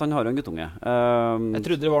 For at han har jo en guttunge. Jeg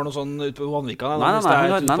trodde det var noe sånn ute på Vanvika. Nei,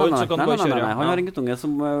 han har en guttunge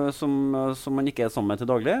som han ikke er sammen med til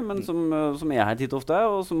daglig, men som er her titt ofte,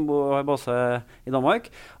 og som har base i Danmark.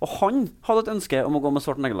 Og han hadde et ønske om å gå med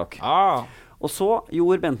svart neglelakk. Og så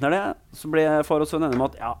gjorde Bentner det, så ble far og sønn enige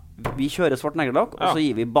med at vi kjører svart neglelakk, og så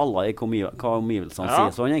gir vi baller i hva omgivelsene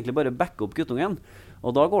sier. Så han egentlig bare backer opp guttungen.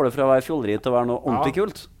 Og da går det fra å være fjolleri til å være noe ordentlig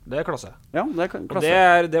kult. Det er klasse. Ja, det er klasse.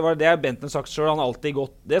 Det er Bentner sagt selv. Han har alltid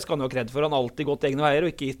gått, det skal han jo ha kred for. Han har alltid gått egne veier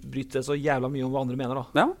og ikke brytt det så jævla mye om hva andre mener da.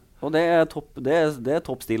 Ja, og det er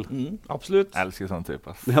topp stil. Absolutt. Jeg elsker sånn type.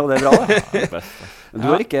 Ja, det er bra det. Du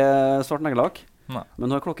har ikke svart neglelakk, men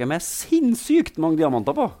du har klokke med sinnssykt mange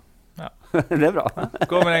diamanter på. Ja. Det er bra.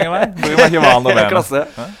 Gå med egen vei. Bryr meg ikke med andre mener. Klasse.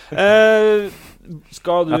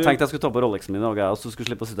 Jeg tenkte jeg skulle ta på Rolexen min i dag, og så skulle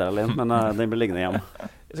slippe å sitte her alene, men den blir liggende hjemme.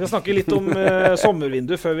 Jeg skal snakke litt om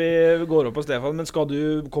sommervindu før vi går opp på Stefan, men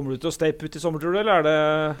kommer du til å stay put i sommer, tror du, eller er det...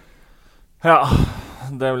 Ja,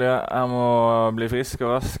 det blir jeg må bli frisk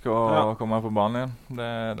og rask og komme meg på banen igjen. Det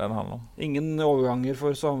er det handler om. Ingen overganger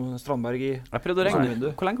for Strandberg i Jeg prøvde å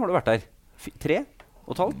regne. Hvor lenge har du vært der?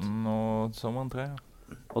 3,5? Nå sommeren 3, ja.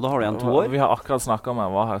 Og da har du igjen 2 år? Vi har akkurat snakket om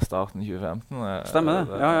jeg var her i starten 2015. Stemmer det?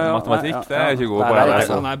 Matematikk, det er ikke god på det.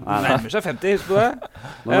 Han nærmer seg 50, husk på det.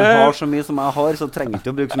 Når man har så mye som jeg har, så trenger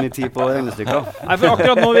ikke å bruke så mye tid på regnestykker. Nei, for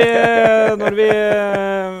akkurat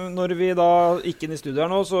når vi da gikk inn i studiet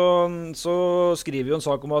her nå, så skriver vi jo en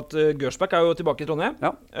sak om at Gersbæk er jo tilbake i Trondheim.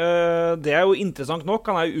 Ja. Det er jo interessant nok.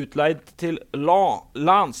 Han er jo utleid til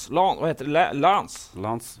Lans. Hva heter det?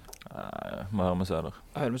 Lans? Må høre med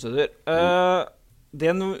Søder.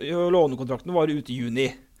 Den lånekontrakten var ute i juni.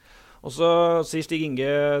 Og så sier Stig Inge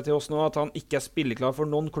til oss nå at han ikke er spilleklar for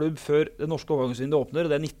noen klubb før det norske overgangsvinduet åpner,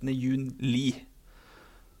 og det er 19. juli.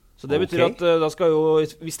 Så det betyr at da skal jo,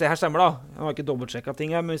 hvis det her stemmer da, han har ikke dobbeltsjekket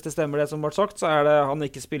ting her, men hvis det stemmer det som ble sagt, så er det han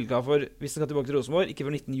ikke spilleklar for, hvis han skal tilbake til Rosenborg, ikke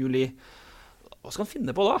før 19. juli. Hva skal han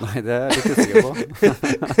finne på da? Nei, det er jeg litt usikker på.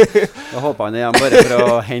 Da håper han igjen bare for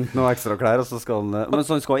å hente noe ekstra klær, og så skal han... Men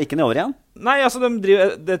så han skal ikke nedover igjen? Nei, altså,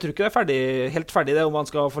 det tror ikke det er helt ferdig det om han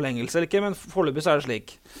skal ha forlengelse eller ikke, men foreløpig så er det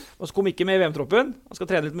slik. Og så kom ikke med i VM-troppen, han skal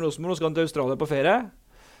trene litt med Rosenborg, og så skal han til Australia på ferie.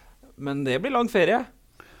 Men det blir lang ferie.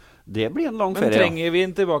 Det blir en lang ferie, men trenger vi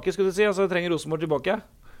den tilbake, skulle du si? Altså, trenger Rosenborg tilbake?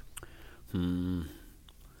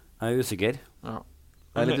 Jeg er usikker. Ja.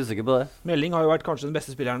 Jeg er litt usikker på det. Melding har jo vært kanskje den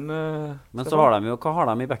beste spilleren. Men så har de jo, hva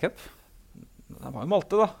har de i backup? De har jo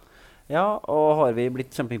Malte da. Ja, og har vi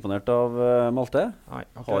blitt kjempeimponert av Malte? Nei,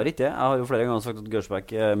 har ikke. Jeg har jo flere ganger sagt at Gersbæk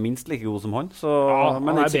er minst like god som han. Så, han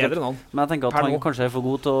er bedre enn han. Men jeg tenker at han kanskje er for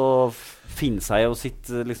god til å finne seg og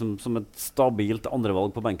sitte liksom, som et stabilt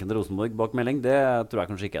andrevalg på benken til Rosenborg bak melding. Det tror jeg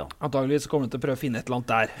kanskje ikke. Da. Antageligvis kommer han til å prøve å finne et eller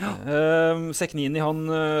annet der. Seknini,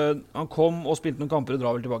 han kom og spilte noen kamper og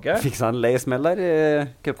drar vel tilbake. Fikk seg en lei smell der i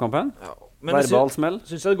cupkampen. Ja. Verbal smell.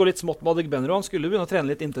 Synes jeg det går litt smått med Adegbenro. Han skulle begynne å trene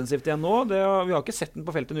litt intensivt igjen nå. Vi har ikke sett den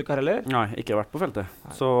på feltet en uke her heller. Nei, ikke vært på feltet.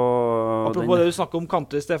 Så apropos det du snakker om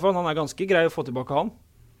kanter, Stefan. Han er ganske grei å få tilbake han.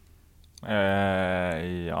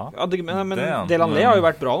 Ja. Men Delanlé har jo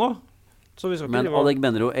vært bra nå. Men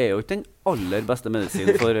Adegbenro er jo ikke den aller beste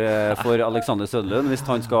medisinen for Alexander Søderlund hvis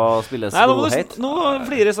han skal spille skålheit. Nå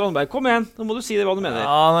flirer Strandberg. Kom igjen, nå må du si det hva du mener.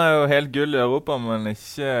 Ja, han er jo helt gull i Europa, men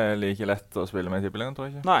ikke like lett å spille med i tippelingen, tror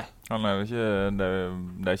jeg ikke. Nei. Han er jo ikke, det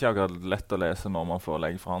er ikke akkurat lett å lese når man får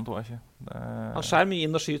legg fra han, tror jeg ikke. Han skjær mye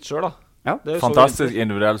inn og skyter selv da. Ja. Fantastisk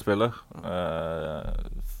individuell spiller.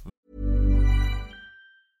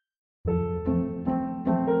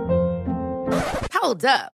 Hold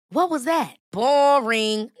up. What was that?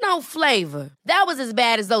 Boring. No flavor. That was as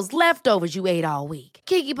bad as those leftovers you ate all week.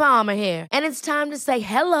 Keke Palmer here, and it's time to say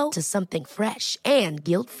hello to something fresh and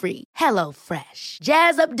guilt-free. Hello Fresh.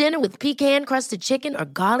 Jazz up dinner with pecan-crusted chicken or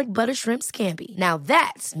garlic butter shrimp scampi. Now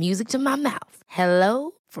that's music to my mouth.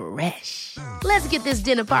 Hello Fresh. Let's get this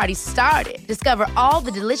dinner party started. Discover all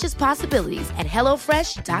the delicious possibilities at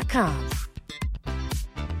hellofresh.com.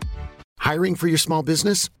 Hiring for your small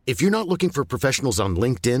business? If you're not looking for professionals on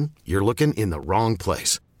LinkedIn, you're looking in the wrong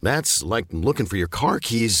place. That's like looking for your car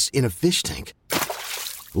keys in a fish tank.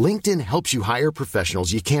 LinkedIn helps you hire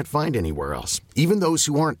professionals you can't find anywhere else, even those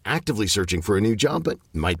who aren't actively searching for a new job but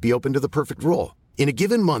might be open to the perfect role. In a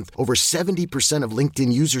given month, over 70% of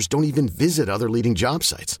LinkedIn users don't even visit other leading job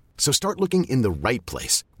sites. So start looking in the right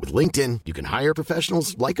place. With LinkedIn, you can hire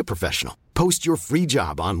professionals like a professional. Post your free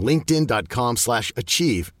job on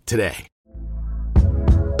linkedin.com/achieve today.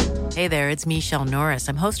 Hey there, it's Michelle Norris.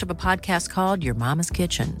 I'm host of a podcast called Your Mama's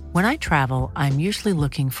Kitchen. When I travel, I'm usually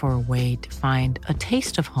looking for a way to find a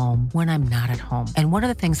taste of home when I'm not at home. And one of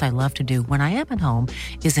the things I love to do when I am at home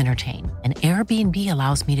is entertain. And Airbnb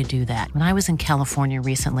allows me to do that. When I was in California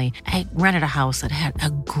recently, I rented a house that had a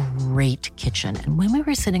great kitchen. And when we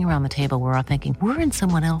were sitting around the table, we were all thinking, we're in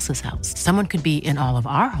someone else's house. Someone could be in all of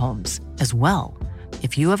our homes as well.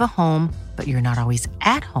 If you have a home, but you're not always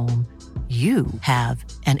at home, you have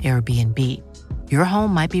an Airbnb. Your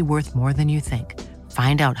home might be worth more than you think.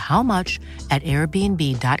 Find out how much at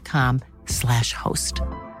airbnb.com/host.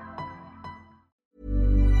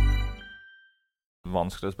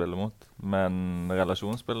 Vanskelig å spille mot, men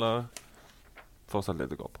relasjonsspiller fortsatt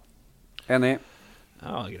litt å gå på. Enig.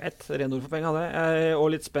 Ja, greit. Ren ord for penger, det. Jeg er også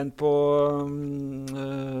litt spent på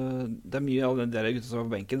det er mye av den der gutta som er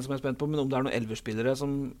på benken som jeg er spent på, men om det er noen elverspillere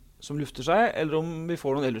som lufter seg, eller om vi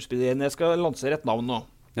får noen elverspillere igjen. Jeg skal lansere et navn nå.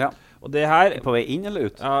 Ja. Og det her på vei inn eller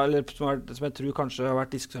ut? Ja, eller som jeg tror kanskje har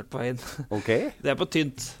vært diskutert på vei inn. Ok. Det er på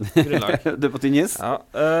tynt grunnlag. Det er på tynn is? Ja.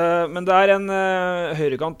 Men det er en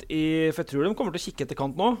høyrekant for jeg tror de kommer til å kikke etter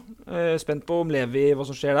kant nå. Spent på om Levi, hva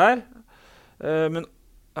som skjer der. Men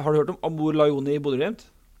har du hørt om Amor Lajoni i Bodø/Glimt?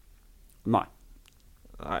 Nei.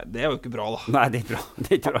 Nei, det er jo ikke bra da. Nei, det er bra. Det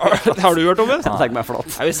er ikke bra. Har du hørt om det? Jeg legger meg flatt.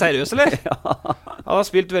 Er vi seriøse, eller? Ja. Han har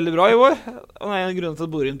spilt veldig bra i år. Og det er en grunn til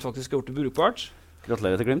at Bodø/Glimt faktisk har gjort det brukbart.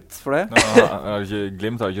 Gratulerer til Glimt for det.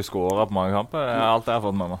 Glimt har ikke skåret på mange kamper. Alt jeg har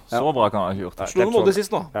fått med meg. Så bra kan han ikke gjort det. Slå noen måte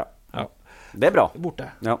sist nå. Ja. Det er bra. Borte.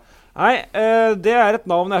 Ja. Nei, det er et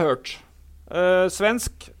navn jeg har hørt.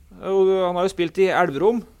 Svensk. Han har jo spilt i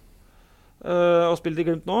Elverum. Og spilt i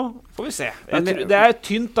Glimt nå. Får vi se. Det er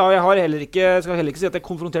tynt da. Jeg skal heller ikke si at jeg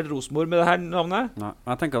konfronterte Rosenborg med det her navnet. Nei,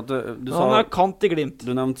 jeg tenker at du sa han er kant i Glimt.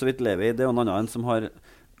 Du nevnte så vidt Levi. Det er jo en annen som har.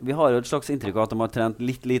 Vi har jo et slags inntrykk av at de har trent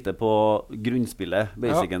litt lite på grunnspillet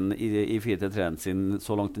basicen i 4-3-en sin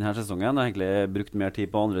så langt denne sesongen. De har egentlig brukt mer tid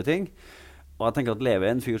på andre ting. Og jeg tenker at Levi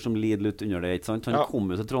er en fyr som lider litt under det, ikke sant? Han kom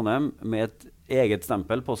jo til Trondheim med et eget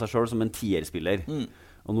stempel på seg selv som en tierspiller.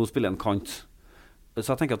 Og nå spiller han kant. Så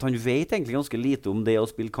jeg tenker at han vet egentlig ganske lite om det å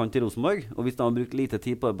spille kant i Rosenborg. Og hvis han har brukt lite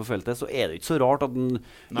tid på det på feltet, så er det ikke så rart at han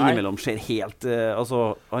innimellom ser helt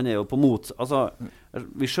han er jo på mot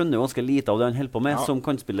vi skjønner jo ganske lite av det han holder på med som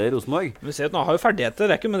kantspiller i Rosenborg. Vi ser at han har jo ferdigheter,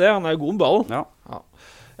 det er ikke med det. Han er jo god med ballen. Ja.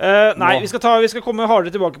 Nei, vi skal komme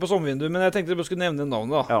hardere tilbake på sommervinduet, men jeg tenkte jeg bare skulle nevne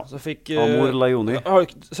navnet da. Ja. Så fikk, Amor Lajoni.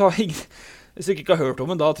 Hvis du ikke har hørt om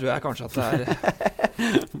den, da tror jeg kanskje at det er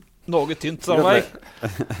noe tynt sammenvei.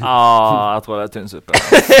 Jeg tror det er tynn suppe.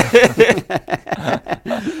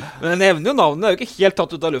 Men jeg nevner jo navnet, det er jo ikke helt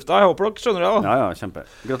tatt ut av lufta. Jeg håper dere skjønner det da. Ja, kjempe.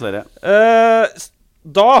 Gratulerer.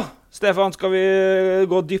 Da, Stefan, skal vi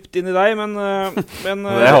gå dypt inn i deg, men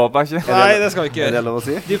det håper jeg ikke. Nei, det skal vi ikke gjøre. Er det lov å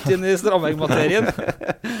si? Dypt inn i Strandberg-materien.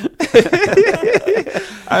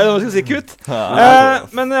 Er det noe man skal si kutt?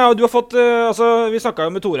 Men ja, du har fått, vi snakket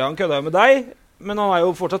jo med Tore, han kødde jo med deg, men han er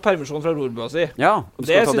jo fortsatt permisjon fra rorbua si. Ja, skal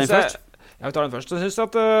vi ta den først? Ja, vi tar den først. Så jeg synes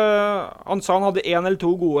at han sa han hadde 1 eller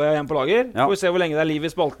 2 gode igjen på lager. Ja. Får vi se hvor lenge det er liv i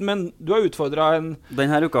spalten, men du har utfordret en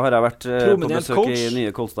Denne uka har jeg vært på besøk coach i nye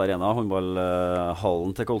Kolstad Arena,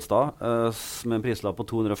 håndballhallen til Kolstad, med en prislapp på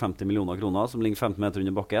 250 millioner kroner, som ligger 15 meter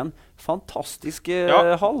under bakken. Fantastisk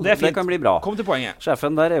hall. Det kan bli bra. Kom til poenget.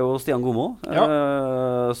 Sjefen der er jo Stian Gomo,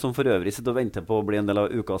 som for øvrig sitter og venter på å bli en del av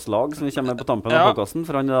ukas lag, som vi kommer med på tampen av podcasten,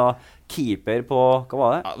 for han er da keeper på, hva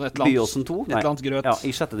var det? Byåsen 2? Et eller annet grøt. Ja, i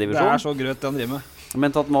 6. divisjon. Det er så grøt det han driver med.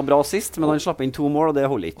 Men at han var bra sist, men han slapp inn 2 mål, og det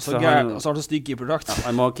holder ikke. Og så har han så stygg keeperdrakt. Ja,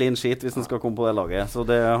 han må ha clean sheet hvis han skal komme på det laget, så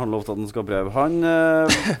det har han lovt at han skal prøve. Han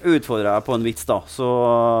utfordrer jeg på en vits da,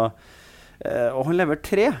 og han lever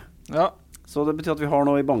 3. Ja. Så det betyr at vi har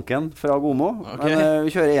noe i banken fra Gomo. Okay. Men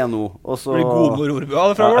vi kjører 1 nå. Og så blir Gomo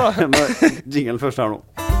rorbua det framover da. Jingle først her nå.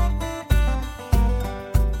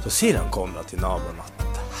 Så sier han Konrad til naboen at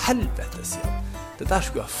helvete, sier han. Det der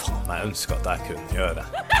skulle jeg faen meg ønske at jeg kunne gjøre.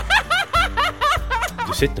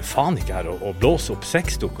 Du sitter faen ikke her og blåser opp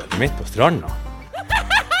sexdukker midt på stranda.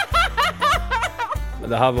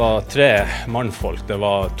 Det her var 3 mannfolk. Det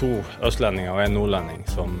var 2 østlendinger og 1 nordlending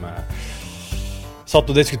som satt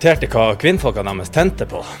og diskuterte hva kvinnfolkene deres tente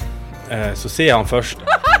på. Så sier han først.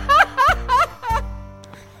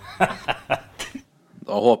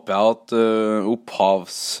 Da håper jeg at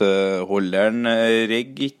opphavsholderen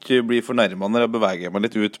Regg ikke blir fornærmet når jeg beveger meg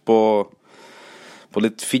litt ut på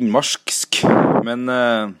litt finnmarksk. Men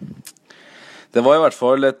det var i hvert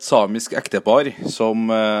fall et samisk ektepar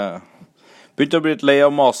som begynte å bli litt lei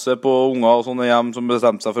av mase på unger og sånne hjem, som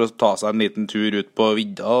bestemte seg for å ta seg en liten tur ut på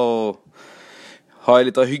vidda og ha en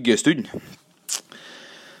liten hyggestund.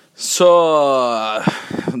 Så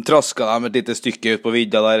trasket de et lite stykke ut på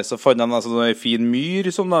vidda der, så fant de en sånn fin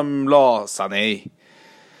myr som de la seg ned i.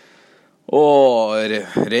 Og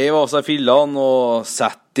rev av seg fillene og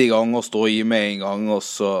sette i gang og stå i med en gang. Og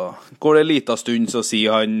så går det en liten stund, så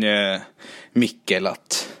sier han Mikkel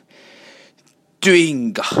at «Du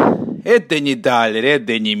Inga, den i der,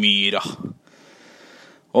 den i myra?»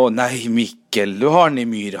 «Å nei, Mikkel, du har den i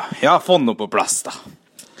myra. Ja, få den på plass da.»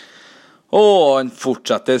 Og han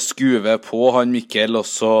fortsetter skuve på han Mikkel, og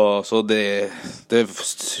så det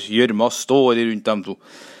gjørma står rundt dem to.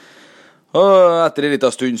 Og etter en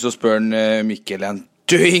liten stund så spør han Mikkel igjen,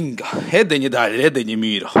 «Du Inga, den i der, den i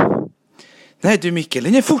myra?» «Nei, du Mikkel,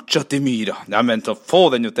 den fortsatt i myra.» «Ja, men så få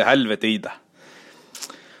den jo til helvete i deg.»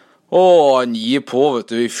 Og han gir på, vet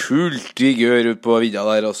du, i fullt vigør ut på vidda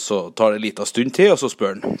der, og så tar det en liten stund til, og så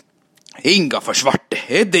spør han, «Inga for svarte,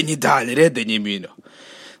 den i der, den i myra?»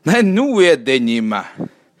 «Nei, nå den i meg.»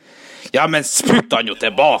 «Ja, men sputt han jo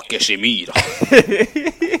tilbake i myra.»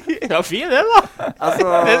 Ja, fin det da. Altså,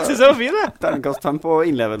 det synes jeg var fin det. Terningkast 5 på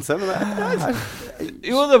innlevelse med det.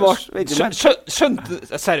 Jo, det var skjønte,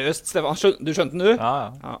 seriøst, Stefan, du skjønte den du? Ja,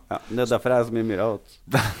 det er derfor jeg er så mye myra.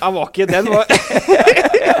 Jeg var ikke den, var...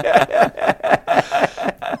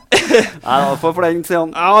 Nei, det var for den, sier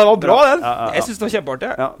han. Ja, det var bra den. Jeg synes det var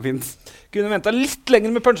kjempeartig. Ja, fint. Kunne ventet litt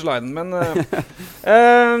lenger med punchlinen, men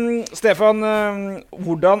Stefan,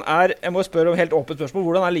 hvordan jeg må spørre om helt åpent spørsmål,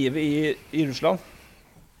 hvordan er livet i Russland?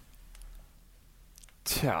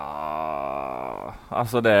 Tja,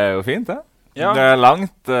 altså det er jo fint det. Ja. Det er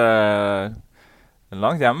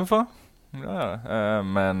langt hjemmefra. Ja,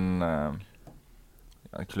 men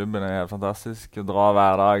klubben er helt fantastisk. Å dra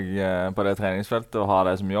hver dag på det treningsfeltet og ha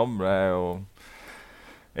det som jobb, det er jo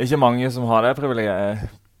ikke mange som har det privilegiet.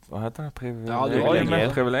 Hva heter det?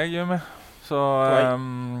 Privilegiumet. Så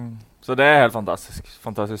det er helt fantastisk.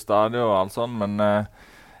 Fantastisk stadion og alt sånt, men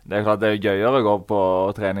det er klart det er gøyere å gå på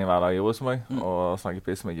trening hver dag i Rosenborg og snakke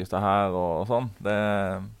piss med gutta her og sånn.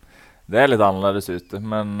 Det er litt annerledes ute,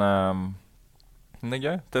 men det er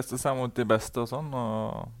gøy. Teste seg mot de beste og sånn,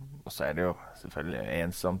 og så er det jo selvfølgelig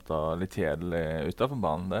ensomt og litt kjedelig utenfor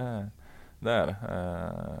banen. Det er det.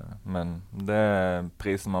 Men det er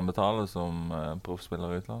prisen man betaler som proffspiller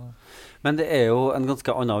i utlandet. Men det er jo en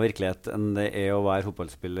ganske annen virkelighet enn det er å være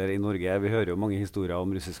fotballspiller i Norge. Vi hører jo mange historier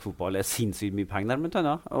om russisk fotball. Det er sinnssykt mye penger der, blant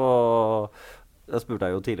annet. Og jeg spurte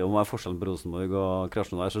deg jo tidligere om hva er forskjellen på Rosenborg og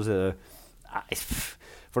Krasnodar, så sier du, nei,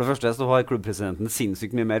 for det første så har klubbpresidenten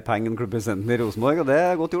sinnssykt mye mer penger enn klubbpresidenten i Rosenborg, og det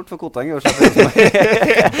er godt gjort for Koteng.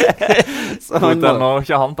 Koteng når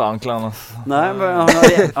ikke han til anklene. Nei, men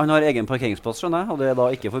han har egen parkeringsplass, skjønner jeg, og det er da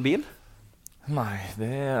ikke for bil? Nei,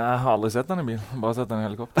 jeg har aldri sett den i bil, bare sett den i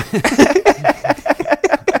helikopter.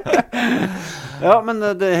 Ja, men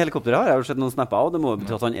det helikopteret har jeg jo sett noen snapper av, det må jo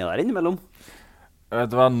bety at han er der innimellom. Vet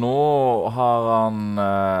du hva, nå har han,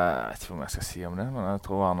 jeg vet ikke hva jeg skal si om det, men jeg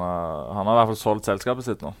tror han har i hvert fall solgt selskapet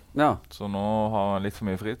sitt nå. Ja. Så nå har han litt for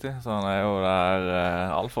mye fritid, så han er jo der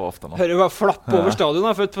alt for ofte nå. Hører du bare flapp over stadion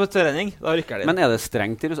da, på trening, da rykker det. Men er det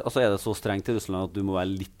strengt er det så strengt i Russland at du må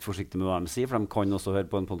være litt forsiktig med hva de sier, for de kan også høre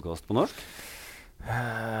på en podcast på norsk?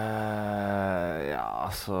 Ja,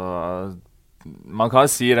 altså... Man kan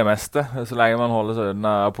si det meste, så lenge man holder seg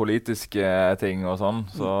unna politiske ting og sånn,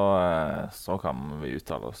 så kan vi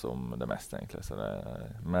uttale oss om det meste egentlig.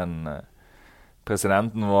 Men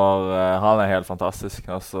presidenten vår, han er helt fantastisk.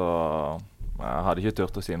 Altså, jeg hadde ikke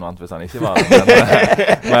turt å si noe annet hvis han ikke var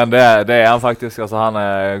det. Men det er han faktisk. Altså, han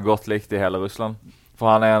er godt likt i hele Russland. For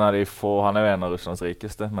han er en av de få, han er jo en av Russlands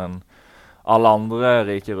rikeste, men alle andre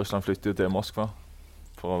rike i Russland flytter jo til Moskva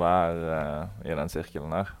for å være i den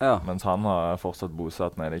sirkelen der. Ja. Mens han har fortsatt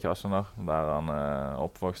bosatt nede i Krasnodar, der han er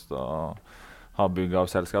oppvokst og har bygget av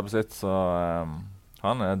selskapet sitt. Så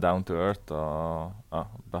Han down to earth og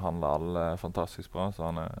behandler alle fantastisk bra, så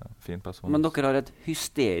han en fin person. Men dere har et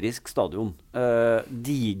hysterisk stadion.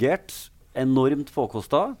 Digert, enormt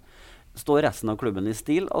påkostet. Står resten av klubben i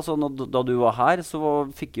stil? Altså, da du var her, så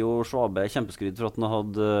fikk jo Schwabe kjempeskryt for at han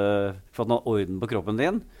hadde orden på kroppen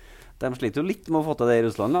din. De sliter jo litt med å få til det i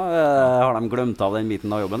Russland. Da. Har de glemt av den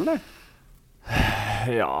biten av jobben, eller?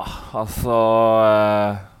 Ja, altså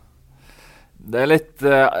det litt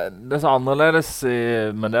det så annerledes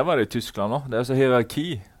men det var det i Tyskland også. Det så hierarki.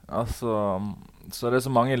 Altså, så det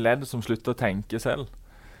så mange ledd som slutter å tenke selv.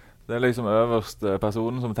 Det liksom øverste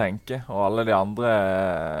personen som tenker, og alle de andre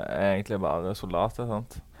egentlig bare soldater,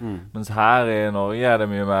 sant? Mens her i Norge det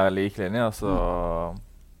mye mer lik linje, altså,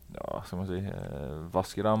 ja, skal man si,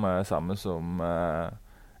 vaskedame samme som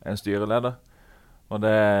en styreleder. Og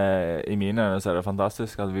det, i mine øyne så det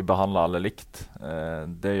fantastisk at vi behandler alle likt.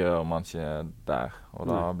 Det gjør man ikke der, og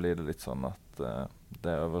da blir det litt sånn at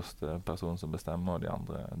det øverste personen som bestemmer, og de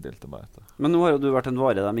andre dilter bare etter. Men nå har jo du vært en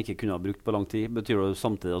vare de ikke kunne ha brukt på lang tid. Betyr det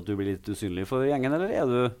samtidig at du blir litt usynlig for gjengen, eller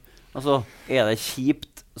er det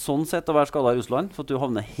kjipt sånn sett å være skadet i Russland, for at du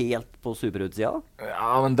havner helt på superutsida?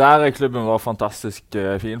 Ja, men der klubben var fantastisk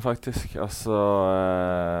fin, faktisk. Altså,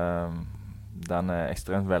 den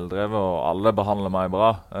ekstremt veldrevet, og alle behandler meg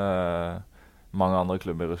bra. Mange andre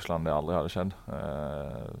klubber i Russland det aldri hadde skjedd.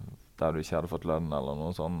 Der du ikke hadde fått lønn eller noe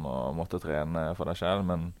sånt, og måtte trene for deg selv,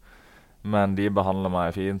 men de behandler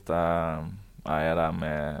meg fint. Jeg der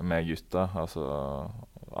med gutter, altså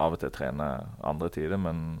av og til trener andre tider,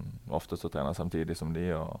 men ofte så trener jeg samtidig som de,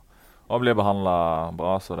 og blir behandlet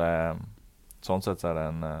bra, så sånn sett så det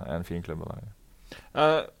en fin klubb å være i.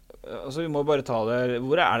 Altså vi må bare ta det,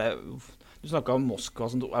 hvor det? Du snakket om Moskva,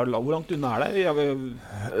 hvor langt unna det?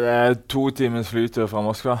 Det 2 timers flytur fra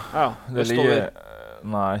Moskva. Ja, det ligger...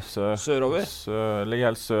 Nei, sørover? Det ligger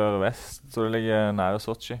helt sør-vest, så det ligger nære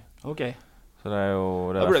Sochi. Ok. Så det jo...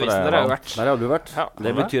 Da ble visst der har jo vært. Der har du vært. Ja.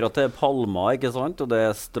 Det betyr at det palmer, ikke sant? Og det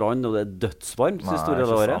strand, og det dødsvarmt. Nei, ikke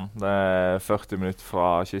sant. Det 40 minutter fra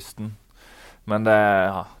kysten. Men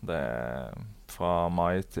det fra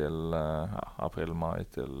mai til april-mai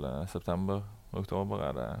til september, oktober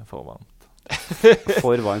det for varmt.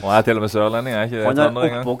 For varmt. Og jeg til og med sørlending, jeg ikke det. Han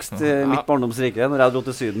oppvokst i mitt barndomsrike. Når jeg dro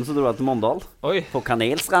til syden, så dro jeg til Mondal. Oi. På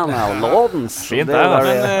Kanelstrand og Lordens. Fint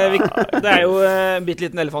det jo en bitte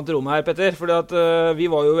liten elefant i rommet her, Petter. Fordi at vi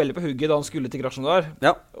var jo veldig på hugget da han skulle til Krasnodar.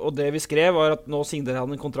 Ja. Og det vi skrev var at nå signerer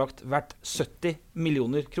han en kontrakt verdt 70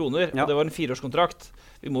 millioner kroner. Ja. Og det var en 4-årskontrakt.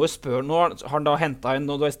 Vi må jo spørre, nå har han da hentet inn,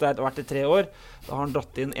 og det har vært i 3 år, da har han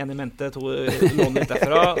dratt inn en i mente, 2 lån litt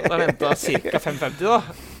derfra, da har han hentet ca. 5,50 da.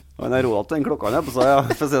 Han har råd til den klokka han er på seg, ja,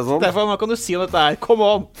 for å si det sånn. Derfor kan du si om dette her, come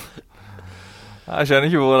on! Jeg skjønner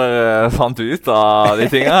ikke hvor dere fant ut av de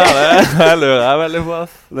tingene her, det lurer jeg veldig på.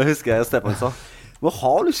 Det husker jeg Stefan sa. Hva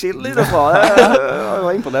har du skilt i det fra? Jeg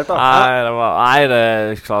var imponert da. Nei, det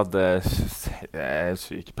klart det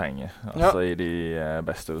syke penger, altså i de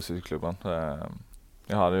beste russiske klubbene.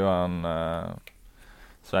 Jeg hadde jo en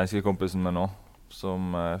svenske kompisen med nå,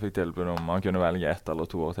 som fikk tilbud om han kunne velge 1 eller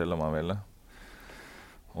 2 år til om han ville.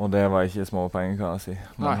 Og det var ikke små penger, kan jeg si.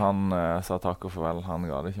 Men han sa takk og farvel, han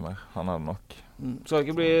ga det ikke mer. Han hadde nok. Skal det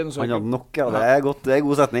ikke bli han hadde nok, ja. Det godt, det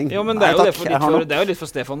god setning. Ja, men det jo det jo litt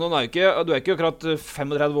for Stefan. Du er ikke akkurat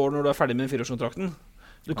 35 år når du ferdig med 4-årskontrakten.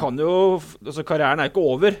 Du kan jo, altså karrieren ikke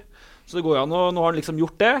over. Så det går jo an, og nå har han liksom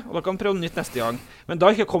gjort det, og da kan han prøve nytt neste gang. Men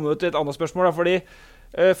da ikke komme til et annet spørsmål, da, fordi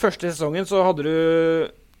første sesongen så hadde du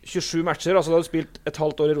 27 matcher, altså da hadde du spilt et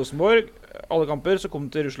halvt år i Rosenborg, alle kamper, så kom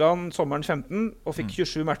du til Russland sommeren 15, og fikk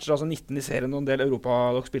 27 matcher, altså 19 i serien, og en del Europa,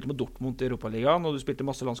 dere spilte med Dortmund i Europaligaen, og du spilte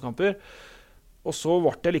masse landskamper. Og så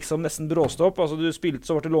ble det liksom nesten bråstopp, altså du spilte,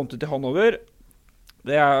 så ble det lånt ut til Hannover.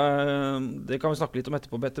 Det kan vi snakke litt om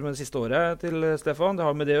etterpå, Petter, med det siste året til Stefan, det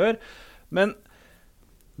har med det å gjøre. Men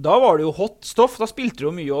da var det jo hot stoff, da spilte du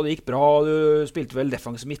jo mye, og det gikk bra, du spilte vel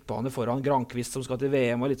defensiv midtbane foran Grankvist som skal til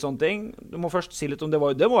VM og litt sånne ting. Du må først si litt om det må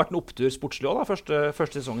ha vært en opptur sportslig også da,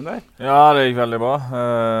 første sesongen der. Ja, det gikk veldig bra.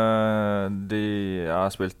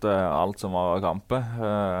 Jeg spilte alt som var av kamper.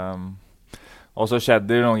 Og så skjedde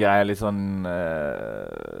det noen greier, litt sånn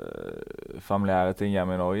familiære ting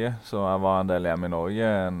hjemme i Norge, så jeg var en del hjemme i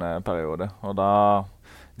Norge en periode, og da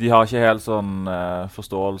de har ikke helt sånn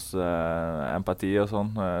forståelse, empati og sånn.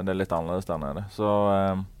 Det litt annerledes der nede. Så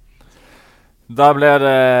da ble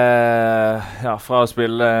det fra å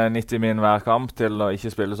spille 90 min hver kamp til å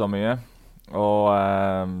ikke spille så mye. Og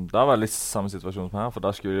da var det litt samme situasjon som her, for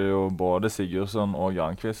da skulle jo både Sigurdsson og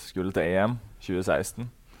Grankvist skulle til EM 2016.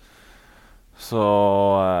 Så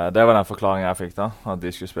det var den forklaringen jeg fikk da, at de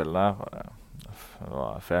skulle spille der. Det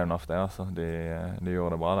var fair enough det, altså. De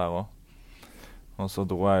gjorde det bra der også. Og så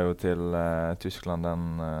dro jeg jo til Tyskland den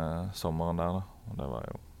sommeren der da. Og det var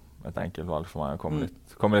jo et enkelt valg for meg å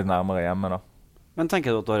komme litt nærmere hjemme da. Men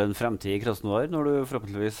tenker du at du har en fremtid i Krasnodar når du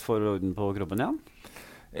forhåpentligvis får orden på kroppen igjen?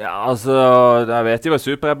 Ja, altså, jeg vet jo hva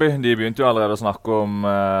Superhappy. De begynte jo allerede å snakke om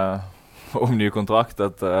ny kontrakt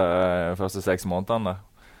etter første 6 månedene.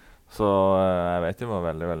 Så jeg vet de var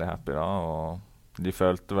veldig, veldig happy da. Og de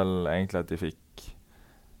følte vel egentlig at de fikk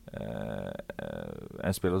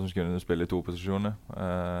en spiller som skulle spille i 2 posisjoner.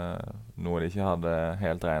 Noe de ikke hadde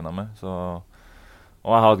helt regnet med.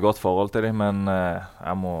 Og jeg har et godt forhold til dem, men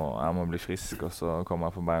jeg må bli frisk, og så kommer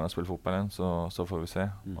jeg på beina og spille fotball igjen, så får vi se.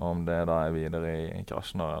 Om det da er videre i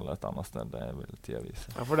Krasnodar eller et annet sted, det vil tida vise.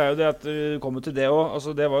 Ja, for det er jo det at du kommer til det også.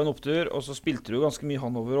 Altså, det var jo en opptur, og så spilte du ganske mye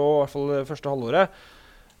Hannover også, i hvert fall det første halvåret.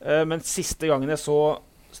 Men siste gangen jeg så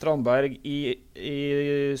Strandberg i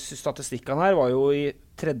statistikken her, var jo i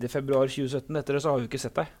 3. februar 2017. Etter det så har vi ikke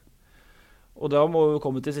sett deg. Og da må vi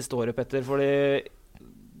komme til siste året, Petter, fordi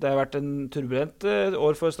det har vært en turbulent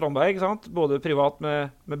år for Strandberg, ikke sant? Både privat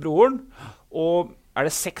med broren. Og er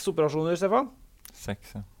det 6 operasjoner, Stefan?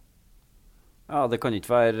 6, ja. Ja, det kommer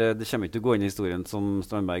ikke til å gå inn i historien som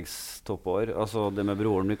Strandbergs toppår. Altså det med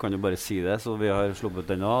broren, vi kan jo bare si det, så vi har sluppet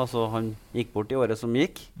den av. Altså, han gikk bort i året som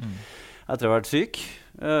gikk, etter å ha vært syk.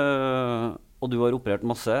 Og du har operert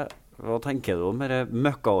masse. Hva tenker du om det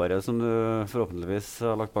møkkaåret som du forhåpentligvis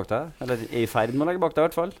har lagt bak deg? Eller er i ferd med å legge bak deg i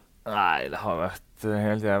hvert fall? Nei, det har vært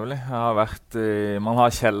helt jævlig. Man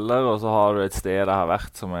har kjeller, og så har du et sted jeg har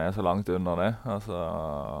vært som er så langt under det. Altså,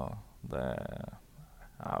 det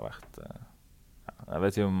har vært... Jeg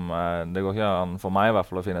vet ikke om... Det går ikke an for meg i hvert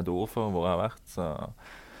fall å finne et ord for hvor jeg har vært. Så.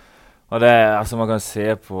 Og det, altså man kan se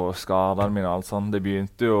på skadene mine og alt sånt. Det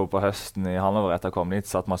begynte jo på høsten i Hannover etter jeg kom dit,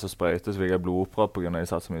 satt masse sprøyte, så fikk jeg blodpropp på grunn av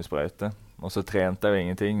de satt så mye sprøyte. Og så trente jeg jo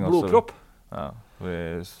ingenting. Blodpropp? Ja.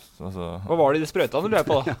 Hva var det i de sprøytene du løp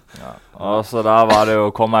på da? Ja. Og så da var det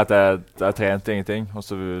jo kom jeg til jeg trente ingenting. Og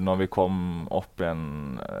så når vi kom opp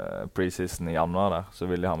igjen preseason i januar der, så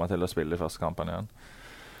ville de ha meg til å spille i første kampen igjen.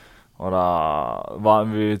 Og da var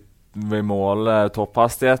vi måler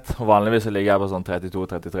topphastighet, og vanligvis ligger jeg på sånn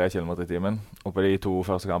 32-33 km i timen. Og på de 2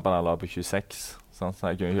 første kampene jeg la på 26, sånn, så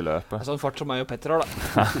jeg kunne ikke løpe. Det er sånn fart som meg og Petter har da.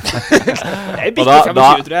 Det er bikke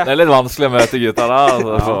 25, tror jeg. Det er litt vanskelig å møte gutta da.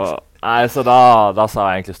 Altså, nei, så da sa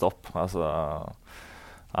jeg egentlig stopp. Altså,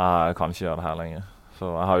 jeg kan ikke gjøre det her lenger. Så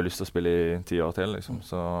jeg har jo lyst til å spille i 10 år til, liksom.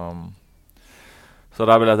 Så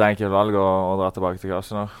da ble det et enkelt valg å dra tilbake til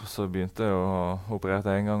Krasnodar. Så begynte jeg å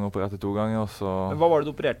operere 1 gang, opererte 2 ganger. Men hva var det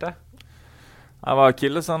du opererte? Jeg var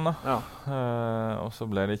akillesen da. Ja. Og så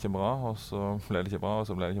ble det ikke bra, og så ble det ikke bra, og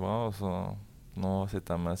så ble det ikke bra, og så nå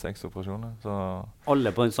sitter jeg med 6 operasjoner. Så.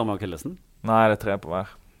 Alle på den samme akillesen? Nei, det er 3 på hver.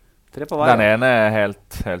 3 på hver? Den ene er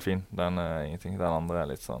helt fin, den er ingenting. Den andre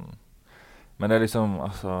er litt sånn... Men det er liksom,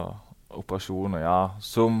 altså, operasjoner, ja.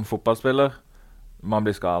 Som fotballspiller, man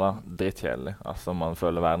blir skadet, drittkjedelig. Altså, man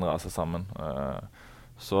føler verden raser sammen.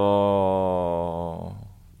 Så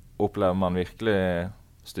opplever man virkelig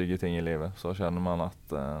stygge ting i livet. Så skjønner man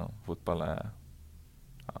at fotball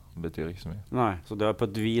betyr ikke så mye. Nei, så det er på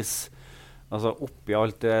et vis... Altså, oppi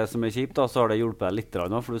alt det som er kjipt, da, så har det hjulpet deg litt,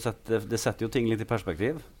 for det setter jo ting litt i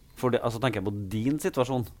perspektiv. For det, altså, tenker jeg på din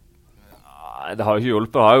situasjon. Det har jo ikke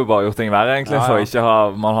hjulpet, det har jo bare gjort ting verre egentlig. Ja,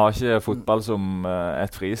 ja. Man har ikke fotball som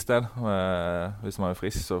et fristed. Hvis man er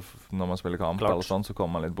frisk, så når man spiller kamp eller sånn, så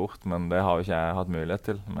kommer man litt bort. Men det har jo ikke jeg hatt mulighet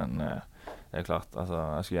til. Men det er klart, altså,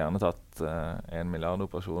 jeg skulle gjerne tatt 1 milliard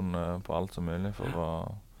operasjon på alt som mulig for å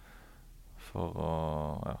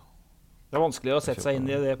ja. Det er vanskelig å sette seg inn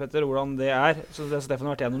i det, Petter, hvordan det er. Så det Stefan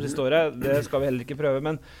har vært gjennom siste året, det skal vi heller ikke prøve.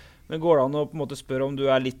 Men går det an å på en måte spørre om du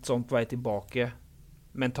er litt sånn på vei tilbake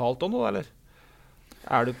mentalt nå, eller?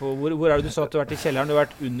 Er du på, hvor er det du sa at du har vært i kjelleren? Du har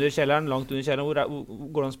vært under kjelleren, langt under kjelleren. Går det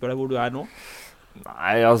an å spørre deg hvor du er nå?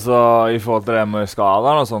 Nei, altså, i forhold til det med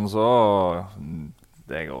skadene og sånn, så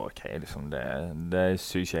det går ok, liksom. Det er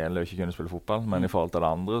sykt kjedelig å ikke kunne spille fotball, men i forhold til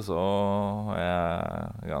det andre, så er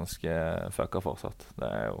jeg ganske fucka fortsatt.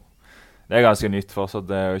 Det er ganske nytt fortsatt.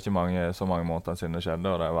 Det er jo ikke så mange måneder siden det skjedde,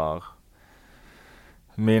 og det var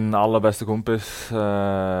min aller beste kompis.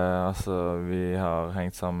 Altså, vi har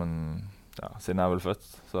hengt sammen siden jeg er vel født,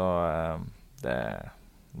 så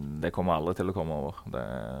det kommer aldri til å komme over.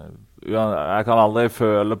 Jeg kan aldri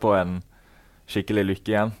føle på en skikkelig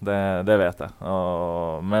lykke igjen, det vet jeg.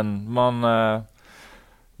 Men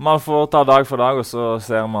man får ta dag for dag, og så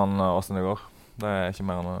ser man hvordan det går. Det er ikke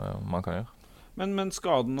mer enn man kan gjøre. Men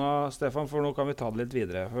skaden av Stefan, for nå kan vi ta det litt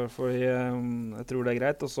videre, for jeg tror det er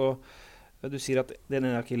greit. Og så, du sier at den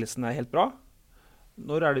ene akillesen er helt bra.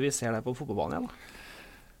 Når er det vi ser deg på fotballbanen igjen da?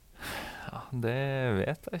 Ja, Det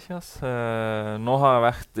vet jeg ikke, altså. Nå har jeg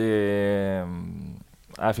vært i...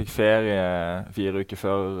 Jeg fikk ferie 4 uker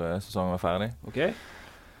før sesongen var ferdig. Ok.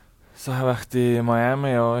 Så jeg har vært i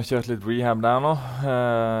Miami og kjørt litt rehab der nå.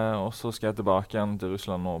 Og så skal jeg tilbake igjen til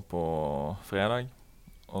Russland nå på fredag.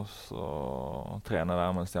 Og så trene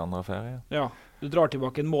der mens de andre har ferie. Ja, du drar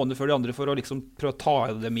tilbake en måned før de andre for å liksom prøve å ta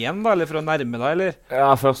dem igjen da, eller for å nærme deg, eller?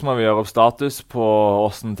 Ja, først må vi gjøre opp status på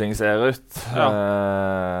hvordan ting ser ut. Ja.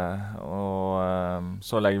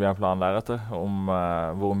 Så legger vi en plan deretter om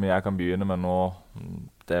hvor mye jeg kan begynne med nå.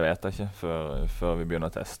 Det vet jeg ikke før vi begynner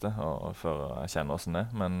å teste, og før jeg kjenner hvordan det er.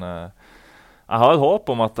 Men jeg har et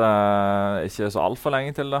håp om at jeg ikke er så alt for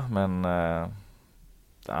lenge til det, men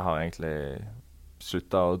jeg har egentlig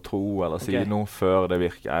sluttet å tro eller si noe før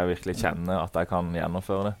jeg virkelig kjenner at jeg kan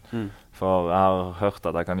gjennomføre det. For jeg har hørt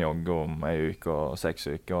at jeg kan jogge om 1 uke og 6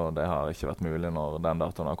 uker, og det har ikke vært mulig når den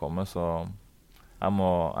datoen har kommet, så jeg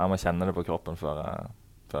må kjenne det på kroppen før jeg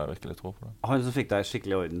virkelig tror på det. Han som fikk deg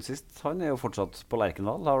skikkelig i orden sist, han er jo fortsatt på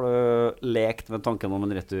Lerkendal. Har du lekt med tanken om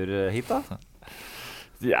en retur hit da?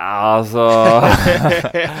 Ja, altså...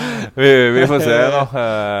 vi får se da.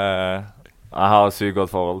 Jeg har et sykt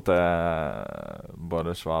godt forhold til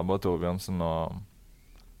både Schwab og Torbjørnsen, og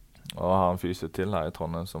har en fysio til her i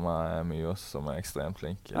Trondheim som er mye også, som er ekstremt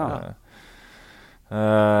flink. Ja.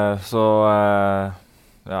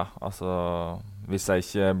 Ja, altså, hvis jeg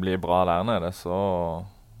ikke blir bra der nede, så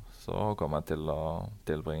kommer jeg til å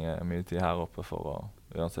tilbringe mye tid her oppe for å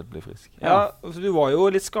uansett bli frisk. Ja, du var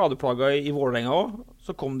jo litt skadeplaget i Vålerenga også,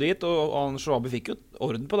 så kom du hit, og Schwab fikk jo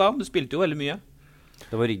orden på det. Du spilte jo veldig mye.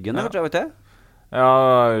 Det var ryggen, jeg vet det? Ja,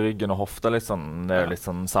 ryggen og hofta litt sånn, det er jo litt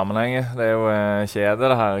sånn sammenheng. Det er jo kjede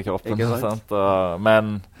det her i kroppen. Ikke sant?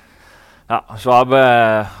 Men ja, Schwab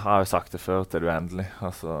har jo sagt det før til du endelig.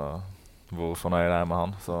 Altså, hvor fornøyd jeg er med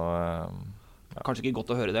han. Så, kanskje ikke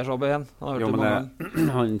godt å høre det, Schwab igjen.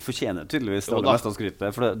 Han fortjener tydeligvis det meste av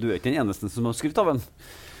skrytet, for du er ikke den eneste som har skrytt av han.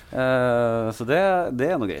 Så det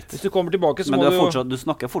er noe greit. Hvis du kommer tilbake, så men må du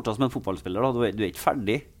snakker fortsatt som en fotballspiller, da. Du er ikke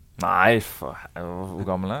ferdig. Nei, hvor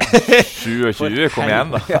gammel er jeg? 27, kom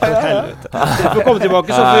igjen da. Du får komme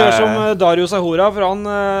tilbake, så får vi gjøre som Dario Sahora, for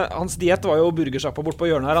hans diett var jo burgersjappa bort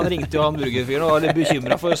på hjørnet her. Han ringte jo han burgerfyren og var litt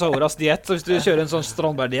bekymret for Sahoras diett. Så hvis du kjører en sånn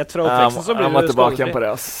Strandberg-diett fra oppveksten, så blir du skadefri. Jeg må tilbake igjen på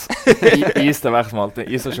det, ass. Is til hvert som alltid.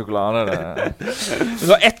 Is og sjokolade, det. Du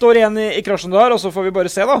har 1 år igjen i Krasnodar, og så får vi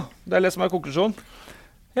bare se da. Det er det som er konklusjonen.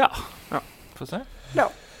 Ja. Får se.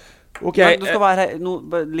 Ja. Okay, du skal være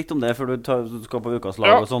her litt om det før du skal på ukas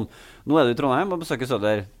lag og sånn. Nå er du i Trondheim og besøker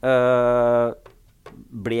Søder.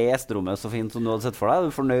 Ble gjesterommet så fint som du hadde sett for deg? Er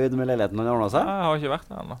du fornøyd med leiligheten han ordnet seg? Jeg har ikke vært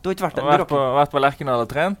der ennå. Du har ikke vært der? Jeg har vært på Lerkendal og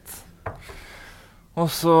trent. Og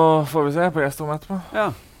så får vi se på gjesterommet etterpå. Ja.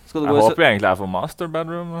 Jeg håper egentlig jeg får master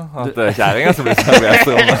bedroom. At det er kjæringen som blir på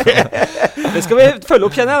gjesterommet. Det skal vi følge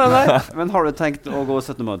opp, kjenner jeg den der. Men har du tenkt å gå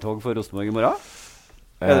 17. mai-tog for Rosenborg i morgen?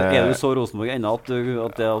 Er du så Rosenborg ennå at det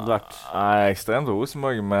hadde vært... Jeg er ekstremt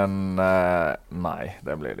Rosenborg, men nei,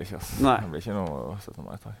 det blir det ikke. Det blir ikke noe 17.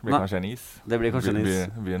 mai. Det blir kanskje en is. Det blir kanskje en is.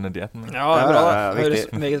 Begynner dieten. Ja, det er bra. Det høres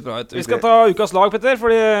meget bra ut. Vi skal ta ukas lag, Petter,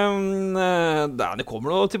 fordi det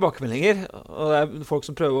kommer noen tilbakemeldinger, og det er folk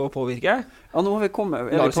som prøver å påvirke. Ja, nå har vi kommet...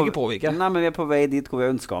 La oss ikke påvirke. Nei, men vi er på vei dit hvor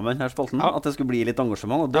vi ønsket med denne spalten, at det skulle bli litt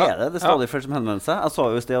engasjement, og det er det. Det er stadig flere som henvender seg. Jeg sa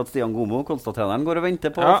jo i sted at Stian Gomo, Kolstad-treneren, går og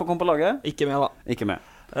venter på å få komme på laget. Ikke med da. Ikke med.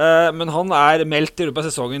 Men han er meldt i løpet av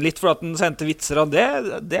sesongen litt for at han sendte vitser av det.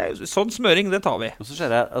 Sånn smøring, det tar vi. Og så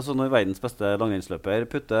ser jeg, altså når verdens beste langrennsløper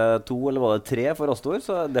putter 2 eller var det 3 for Astor,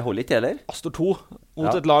 så det holder ikke heller. Astor 2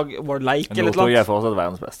 mot et lag var det Leik eller et Nordtog er fortsatt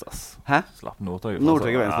verdens beste, ass. Hæ? Slapp Nordtog.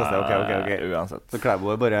 Nordtog er verdens beste, ok. Uansett. Så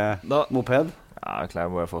Klæbo er bare moped? Ja,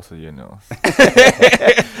 Klæbo er fortsatt junior.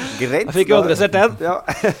 Greit. Jeg fikk jo adressert den. Ja.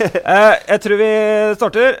 Jeg tror vi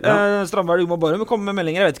starter. Strandberg, du må bare komme med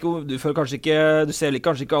meldinger. Jeg vet ikke, du føler kanskje ikke, du ser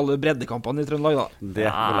kanskje ikke alle breddekampene i Trøndelag da.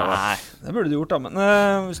 Det burde du gjort da, men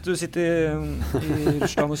hvis du sitter i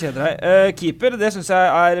Russland og kjeder deg. Keeper, det synes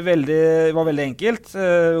jeg var veldig enkelt.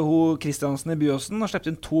 Kristiansen i Byåsen har slept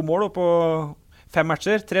inn 2 mål på 5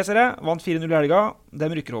 matcher, 3 serier, vant 4-0 i helga,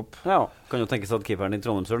 dem rykker opp. Ja, kan jo tenkes at keeperen i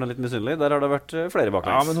Trondheimsøren er litt misunnelig, der har det vært flere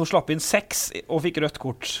baklengs. Ja, men hun slapp inn 6 og fikk rødt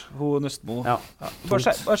kort, hun Nøstmo. Ja.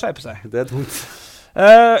 Bare skjerpe seg. Det er tungt.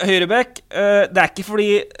 Høyrebekk, det er ikke fordi,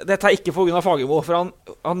 dette er ikke for grunn av Fagermo, for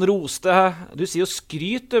han roste, du sier jo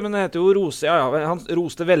skryt, men det heter jo rose, han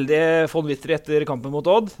roste veldig von Witter etter kampen mot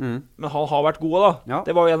Odd, men han har vært god da. Ja.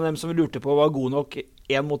 Det var jo en av dem som vi lurte på var god nok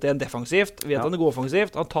 1 mot 1 defensivt, vet han er god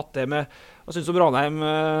offensivt, han har tatt det med, hva synes du om Ranheim,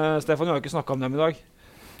 Stefan, jeg har ikke snakket om dem i dag.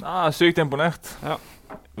 Ja, sykt imponert. Ja.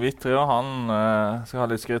 Vitry, han skal ha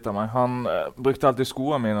litt skryt av meg. Han brukte alltid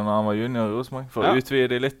skoene mine når han var junior i Rosenborg, for å utvide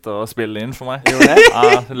de litt og spille inn for meg. Gjorde det?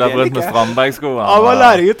 Ja, løp rundt med Strandberg-skoene. Han var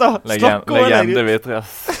læregutt, da. Legende Vitry,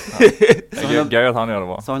 ass. Ja. Det er gøy at han gjør det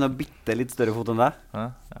bra. Så han har bitte litt større fot enn deg?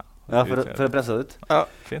 Ja, for å presse det ut. Ja.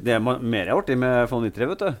 Det er mer artig med von Vitry,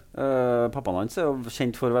 vet du. Pappaen hans er jo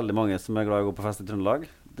kjent for veldig mange som er glad i å gå på fest i Trøndelag.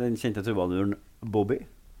 Den kjente trubaduren Bobby,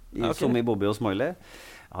 som i Bobby og Smiley.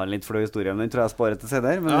 Jeg har en litt flau historie, men den tror jeg sparer til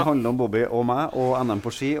senere. Men det handler om Bobby og meg, og NM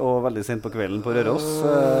på ski, og veldig sent på kvelden på Røros.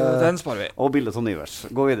 Den sparer vi. Og bildet som Nivers.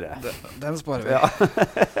 Gå videre. Den sparer vi. Ja.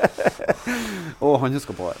 Og han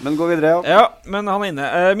husker på det. Men gå videre, ja. Men han er inne.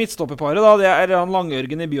 Midtstopperparet, da, det er han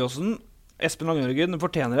Langørgen i Byåsen. Espen Langørgen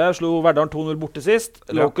fortjener det. Slo Verdalen 2-0 borte sist.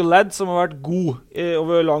 Local lad, som har vært god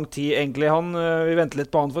over lang tid, egentlig. Vi venter litt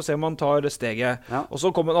på han for å se om han tar steget. Ja. Og så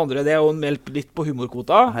kommer den andre. Det er jo meldt litt på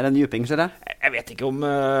humorkvota. Her er en djuping, ser jeg. Jeg vet ikke om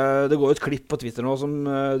det går et klipp på Twitter nå som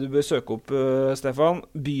du bør søke opp, Stefan.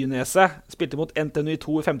 Byneset spilte mot NTNU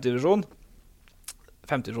 2 i 5. divisjon.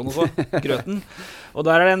 5. divisjon også, Grøten. Og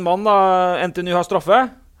der er det en mann, da. NTNU har straffe.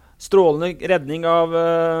 Strålende redning av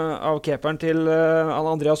keeperen til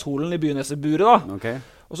Andreas Holen i Byneset-buret, da. Okay.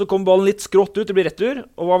 Og så kommer ballen litt skrått ut, det blir retur.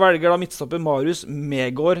 Og hva velger da midtstopper Marius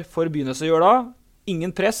Megård for Byneset å gjøre da?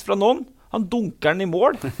 Ingen press fra noen. Han dunker den i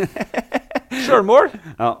mål. Selvmål.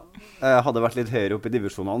 Ja. Hadde det vært litt høyere opp i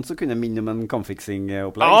divisjonene, så kunne jeg minne om en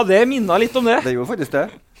kampfiksing-opplegg. Ja, det minnet litt om det. Det gjorde faktisk det.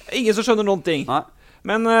 Ingen som skjønner noen ting. Nei.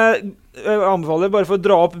 Men jeg anbefaler bare for å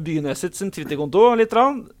dra opp Byneset sin Twitter-konto litt.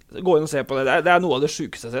 Gå inn og se på det. Det er noe av det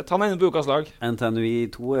sykeste jeg har sett. Han er inne på ukas lag. NTNU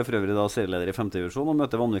 2 er for øvrig da serieleder i 5. divisjon og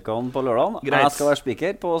møter Vanvikan på lørdag. Greit. Jeg skal være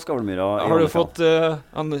speaker på Skavlmyra. Har du fått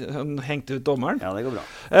han hengt ut dommeren? Ja, det går bra.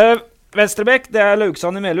 Venstrebekk, det er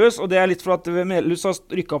Laugsand i Melhus, og det er litt for at Melhus har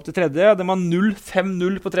rykket opp til 3. De har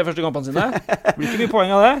 0-5-0 på 3 første kampene sine. Det blir ikke mye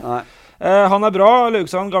poeng av det. Nei. Han er bra,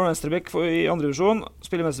 Laugsand, gammel venstrebekk i 2. divisjon,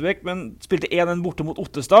 spiller venstrebekk, men spilte 1-1 borte mot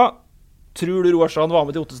Ottestad. Tror du Roar Strand var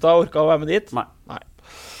med til Ottestad, orket å være med dit? Nei.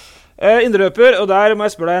 Indreløper, og der må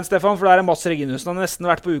jeg spørre deg igjen, Stefan, for der er Mats Reginussen. Han har nesten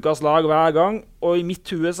vært på ukas lag hver gang, og i mitt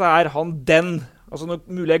hue så er han den. Altså, nå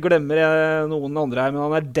mulig jeg glemmer noen andre her, men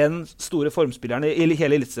han er den store formspilleren i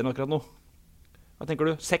hele elitserien akkurat nå. Hva tenker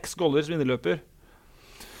du? 6 goller som indreløper.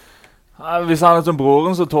 Hvis han er som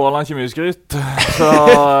broren, så tåler han ikke mye skryt. Så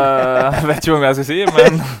jeg vet ikke hva jeg skal si,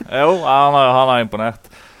 men jo, han er imponert.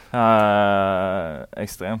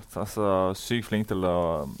 Ekstremt. Altså, sykt flink til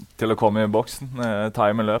å komme i boksen,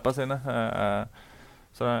 time løpene sine.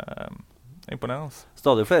 Så imponerende.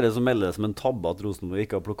 Stadig flere som melder det som en tabbe at Rosenborg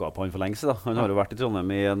ikke har plukket opp han for lengst. Han har jo vært i Trondheim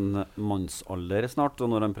i en mannsalder snart, og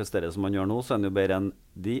når han presterer som han gjør nå, så er han jo bedre enn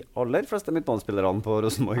de aller fleste midtbanespillerne på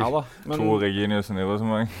Rosenborg. Ja da, men... To Reginiusen i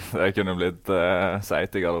Rosenborg. Det kunne blitt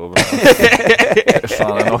seit i garderoben. Så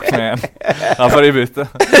han er nok med en. Da får de bytte.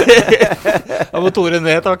 Da må Tore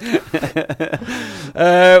ned, takk.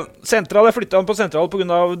 Sentral, jeg flyttet han på sentral på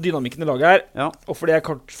grunn av dynamikken i laget her. Ja. Og fordi jeg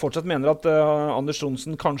fortsatt mener at Anders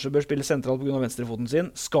Tronsen kanskje bør spille sentral på grunn av venstrefoten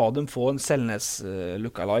sin, skal de få en Selnes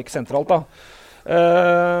lookalike sentralt da.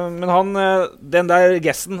 Men han, den der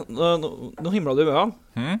gesten, nå himlet du med han?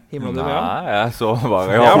 Himlet du med han? Nei, jeg så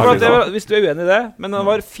bare. Ja, for hvis du er uenig i det, men han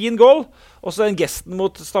var fin goal. Og så en gesten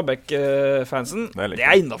mot Stabæk-fansen. Det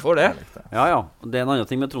er innenfor det. Ja. Det er en annen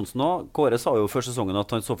ting med Tronsen nå. Kåre sa jo før sesongen at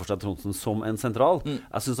han så for seg Tronsen som en sentral.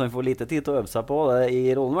 Jeg synes han får lite tid til å øve seg på det i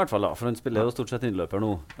rollen i hvert fall da. For han spiller jo stort sett innløper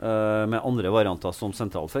nå. Med andre varianter som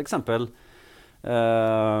sentral. For eksempel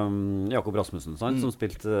Jakob Rasmussen, som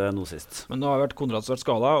spilte nå sist. Men nå har vært Konrads vært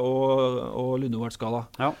skala, og Lunde vært skala.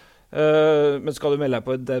 Ja. Men skal du melde deg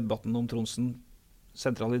på debatten om Tronsen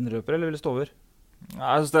sentral innrøper, eller vil det stå over?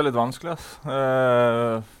 Jeg synes det er litt vanskelig.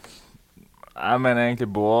 Jeg mener egentlig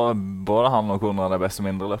både han og Konrad er best som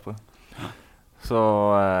indreløpere. Så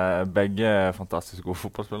begge er fantastisk gode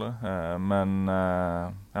fotballspillere. Men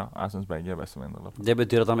jeg synes begge er best som indreløpere. Det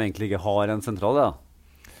betyr at de egentlig ikke har en sentral, ja?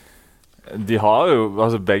 De har jo,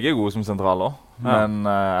 altså begge er gode som sentral også. Men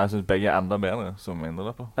jeg synes begge er enda bedre som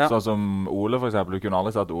indreløper. Sånn som Ole for eksempel, du kunne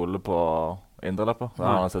aldri sett Ole på indreløper. Da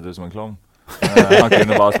han har sett ut som en klovn. Han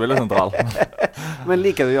kunne bare spille sentral. Men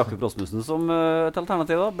liker du Jakob Rasmussen som et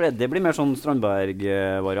alternativ da? Det blir mer sånn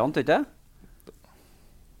Strandberg-variant, ikke det?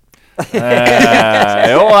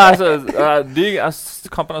 Jo, altså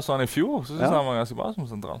kampen jeg så han i fjor, så synes jeg han var ganske bra som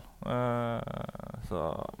sentral.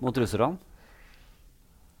 Mot russerne?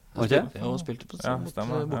 Ja, han spilte på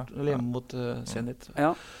hjemme mot Zenit.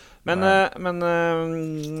 Ja. Men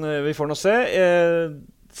vi får nå se.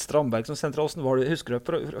 Strandberg som sentral, husker du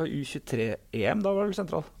fra U23-EM, da var det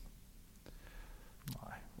sentral?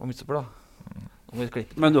 Nei. Hva midtstopper da?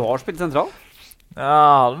 Men du har spilt sentral?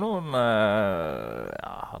 Ja,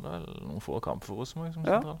 hadde vel noen få kamp for Rosenborg som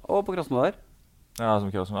sentral. Ja, og på Krasnodar. Ja,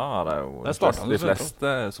 som Krasnodar hadde jo de fleste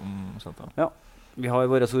som sentral. Ja. Vi har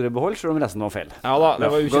våre store behold, selv om resten var feil. Ja da, det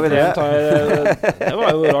var jo ikke det var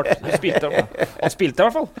jo rart. Han spilte i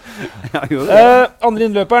hvert fall. Andre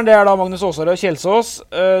innløperen, det da Magnus Åsare og Kjelsås.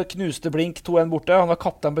 Knuste Blink 2-1 borte. Han var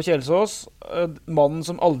kaptein på Kjelsås. Mannen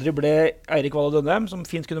som aldri ble Eirik Valle Dønnem, som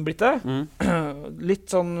fint kunne blitt det.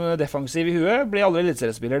 Litt sånn defensiv i huet. Ble aldri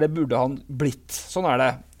eliteseriespiller. Det burde han blitt. Sånn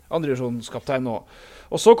det. Andredivisjonskaptein nå.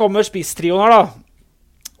 Og så kommer spisstrioen her da.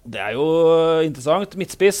 Det jo interessant.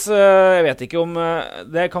 Midtspiss, jeg vet ikke om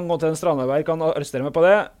det kan gå til en Strandberg, kan arrestere meg på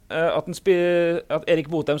det. At Erik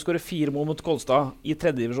Botheim skårer 4 mål mot Kolstad i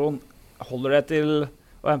 3. divisjon. Holder det til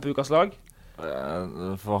å være på ukas lag?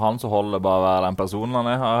 For han så holder det bare å være den personen han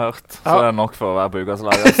har hørt. Så det nok for å være på ukas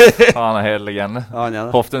lag. Han helt legende.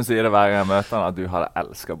 Hoftun sier det hver gang jeg møter han at du hadde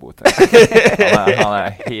elsket Botheim. Han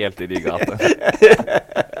helt i de gater.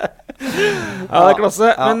 Ja, det klasse.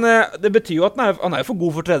 Men det betyr jo at han jo for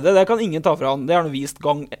god for tredje. Det kan ingen ta fra han. Det har han vist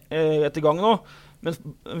gang etter gang nå. Men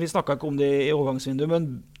vi snakket ikke om det i overgangsvinduet, men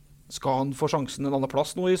skal han få sjansen en annen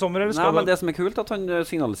plass nå i sommer? Eller men det som kult, at han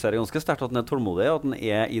signaliserer ganske sterkt at han tålmodig, at han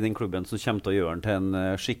i den klubben som kommer til å gjøre han til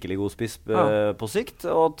en skikkelig god spiss på sikt,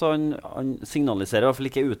 og at han signaliserer i hvert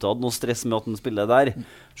fall ikke utad noe stress med at han spiller der,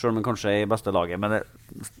 selv om han kanskje i beste laget. Men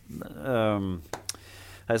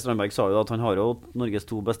Hei Strandberg sa jo at han har jo Norges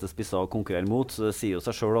 2 beste spisser å konkurrere mot, så det sier jo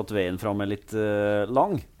seg selv at veien frem litt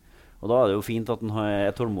lang. Og da det jo fint at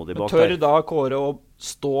han tålmodig bak der. Tør da Kåre å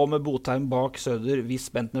stå med Botheim bak Søder hvis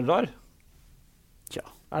Bentner drar? Tja.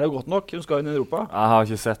 Det godt nok? Hun skal inn i Europa? Jeg har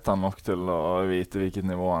ikke sett han nok til å vite hvilket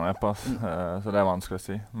nivå han på, så det vanskelig å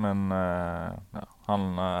si. Men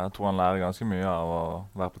jeg tror han lærer ganske mye av å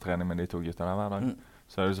være på trening med de 2 guttene hver dag.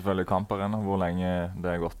 Så det jo selvfølgelig kamper ennå, hvor lenge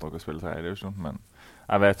det godt nok å spille 3. divisjon, men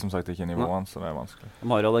jeg vet som sagt ikke nivåen, så det vanskelig.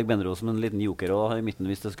 Mario Adegbenro som en liten joker også, i midten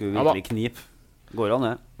hvis det skulle virkelig knip. Går han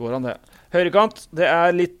det? Går han det. Høyrekant, det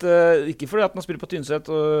litt, ikke fordi at han spiller på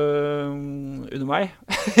Tynset under meg,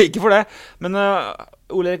 ikke for det, men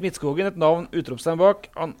Ole Erik Midtskogen, et navn utropstegn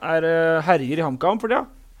bak, han herjer i HamKam for det,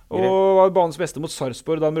 og var banens beste mot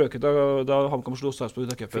Sarpsborg da han brøket da HamKam slo Sarpsborg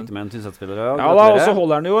ut av cupen. Fikk du med en Tynset-spiller? Ja da, og så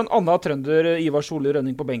holder han jo en annen trønder, Ivar Solli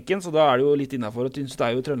Rønning på benken, så da det jo litt innenfor, og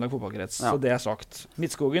Tynset jo Trøndelag fotballkrets, så det sagt.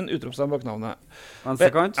 Midtskogen, utropstegn bak navnet.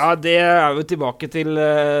 Venstrekant? Ja, det jo tilbake til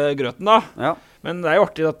grøten da. Ja. Men det jo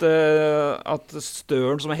artig at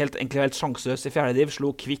Støren, som egentlig helt sjanseløs i 4. div,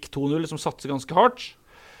 slo Kvikk 2-0, som satser ganske hardt.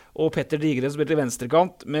 Og Petter Digre spilte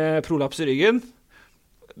venstrekant med prolaps i ryggen.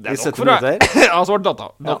 Det nok for deg. Ja, så var det data.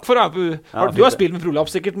 Nok for deg. Du har spilt med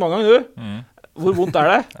prolaps sikkert mange ganger, du. Hvor vondt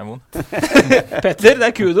det? Det vondt. Petter, det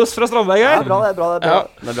kudos fra Strandberg her. Det bra.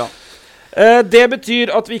 Det er bra. Det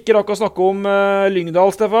betyr at vi ikke rakk å snakke om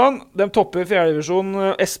Lyngdal, Stefan. De topper 4. divisjon.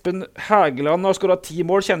 Espen Hægeland har skåret 10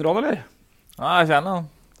 mål. Kjenner du han, eller? Ja, jeg kjenner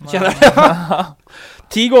han.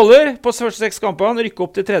 10 goller på første 6 kampene, rykker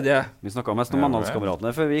opp til 3. Vi snakket mest om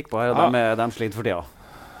Mandalskameratene før vi gikk på her, og de sliter for tida.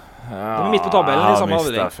 De midt på tabellen i samme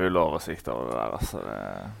avdeling. Jeg har mistet full oversikt over det der, altså.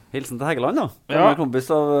 Hilsen til Hægeland da. Han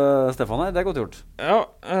kompis av Stefan her, det godt gjort. Ja,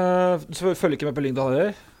 du følger ikke med på Lyngdal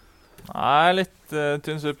her? Nei, litt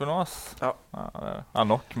tynn suppe nå, ass. Ja. Det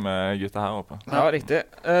nok med gutta her oppe. Ja, riktig.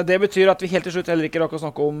 Det betyr at vi helt til slutt heller ikke rakk å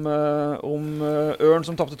snakke om Ørn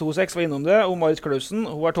som tappte 2-6, var innom det, og Marit Klausen,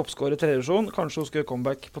 hun toppskårer i 3. divisjon, kanskje hun skal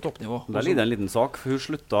comeback på toppnivå. Der ligger en liten sak. Hun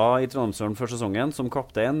slutta i Trondheimsøren før sesongen som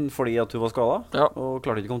kaptein fordi at hun var skadet, og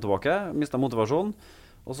klarte ikke å komme tilbake, mistet motivasjon.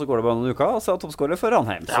 Og så går det bare noen uker, og så toppskårer for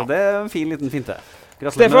Ranheim. Så det en fin liten finte.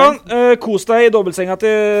 Stefan, kos deg i dobbeltsenga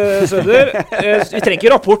til Søder. Vi trenger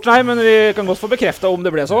ikke rapport, nei, men vi kan godt få bekreftet om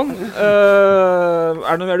det ble sånn.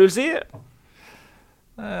 Det noe mer du vil si?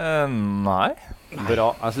 Nei.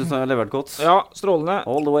 Bra, jeg synes han har levert godt. Ja, strålende.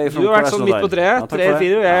 All the way du har vært sånn midt på 3,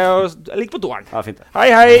 3-4, jeg ligger på 2'eren. Ja, fint det.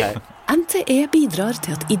 Hei. NTE bidrar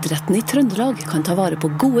til at idretten i Trøndelag kan ta vare på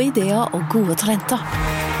gode ideer og gode talenter.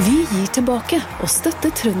 Vi gir tilbake og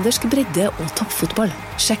støtter trøndersk bredde og toppfotball.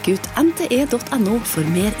 Sjekk ut nte.no for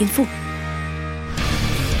mer info.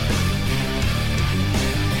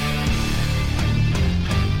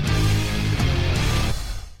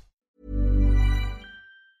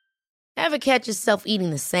 Ever catch yourself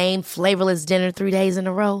eating the same flavorless dinner 3 days in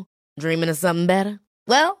a row? Dreaming of something better?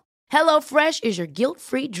 Well, HelloFresh is your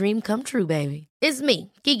guilt-free dream come true, baby. It's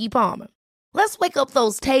me, Keke Palmer. Let's wake up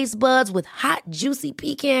those taste buds with hot, juicy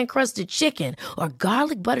pecan-crusted chicken or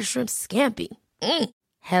garlic butter shrimp scampi.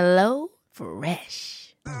 Hello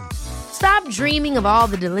Fresh. Stop dreaming of all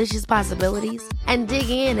the delicious possibilities and dig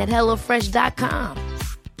in at HelloFresh.com.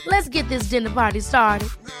 Let's get this dinner party started.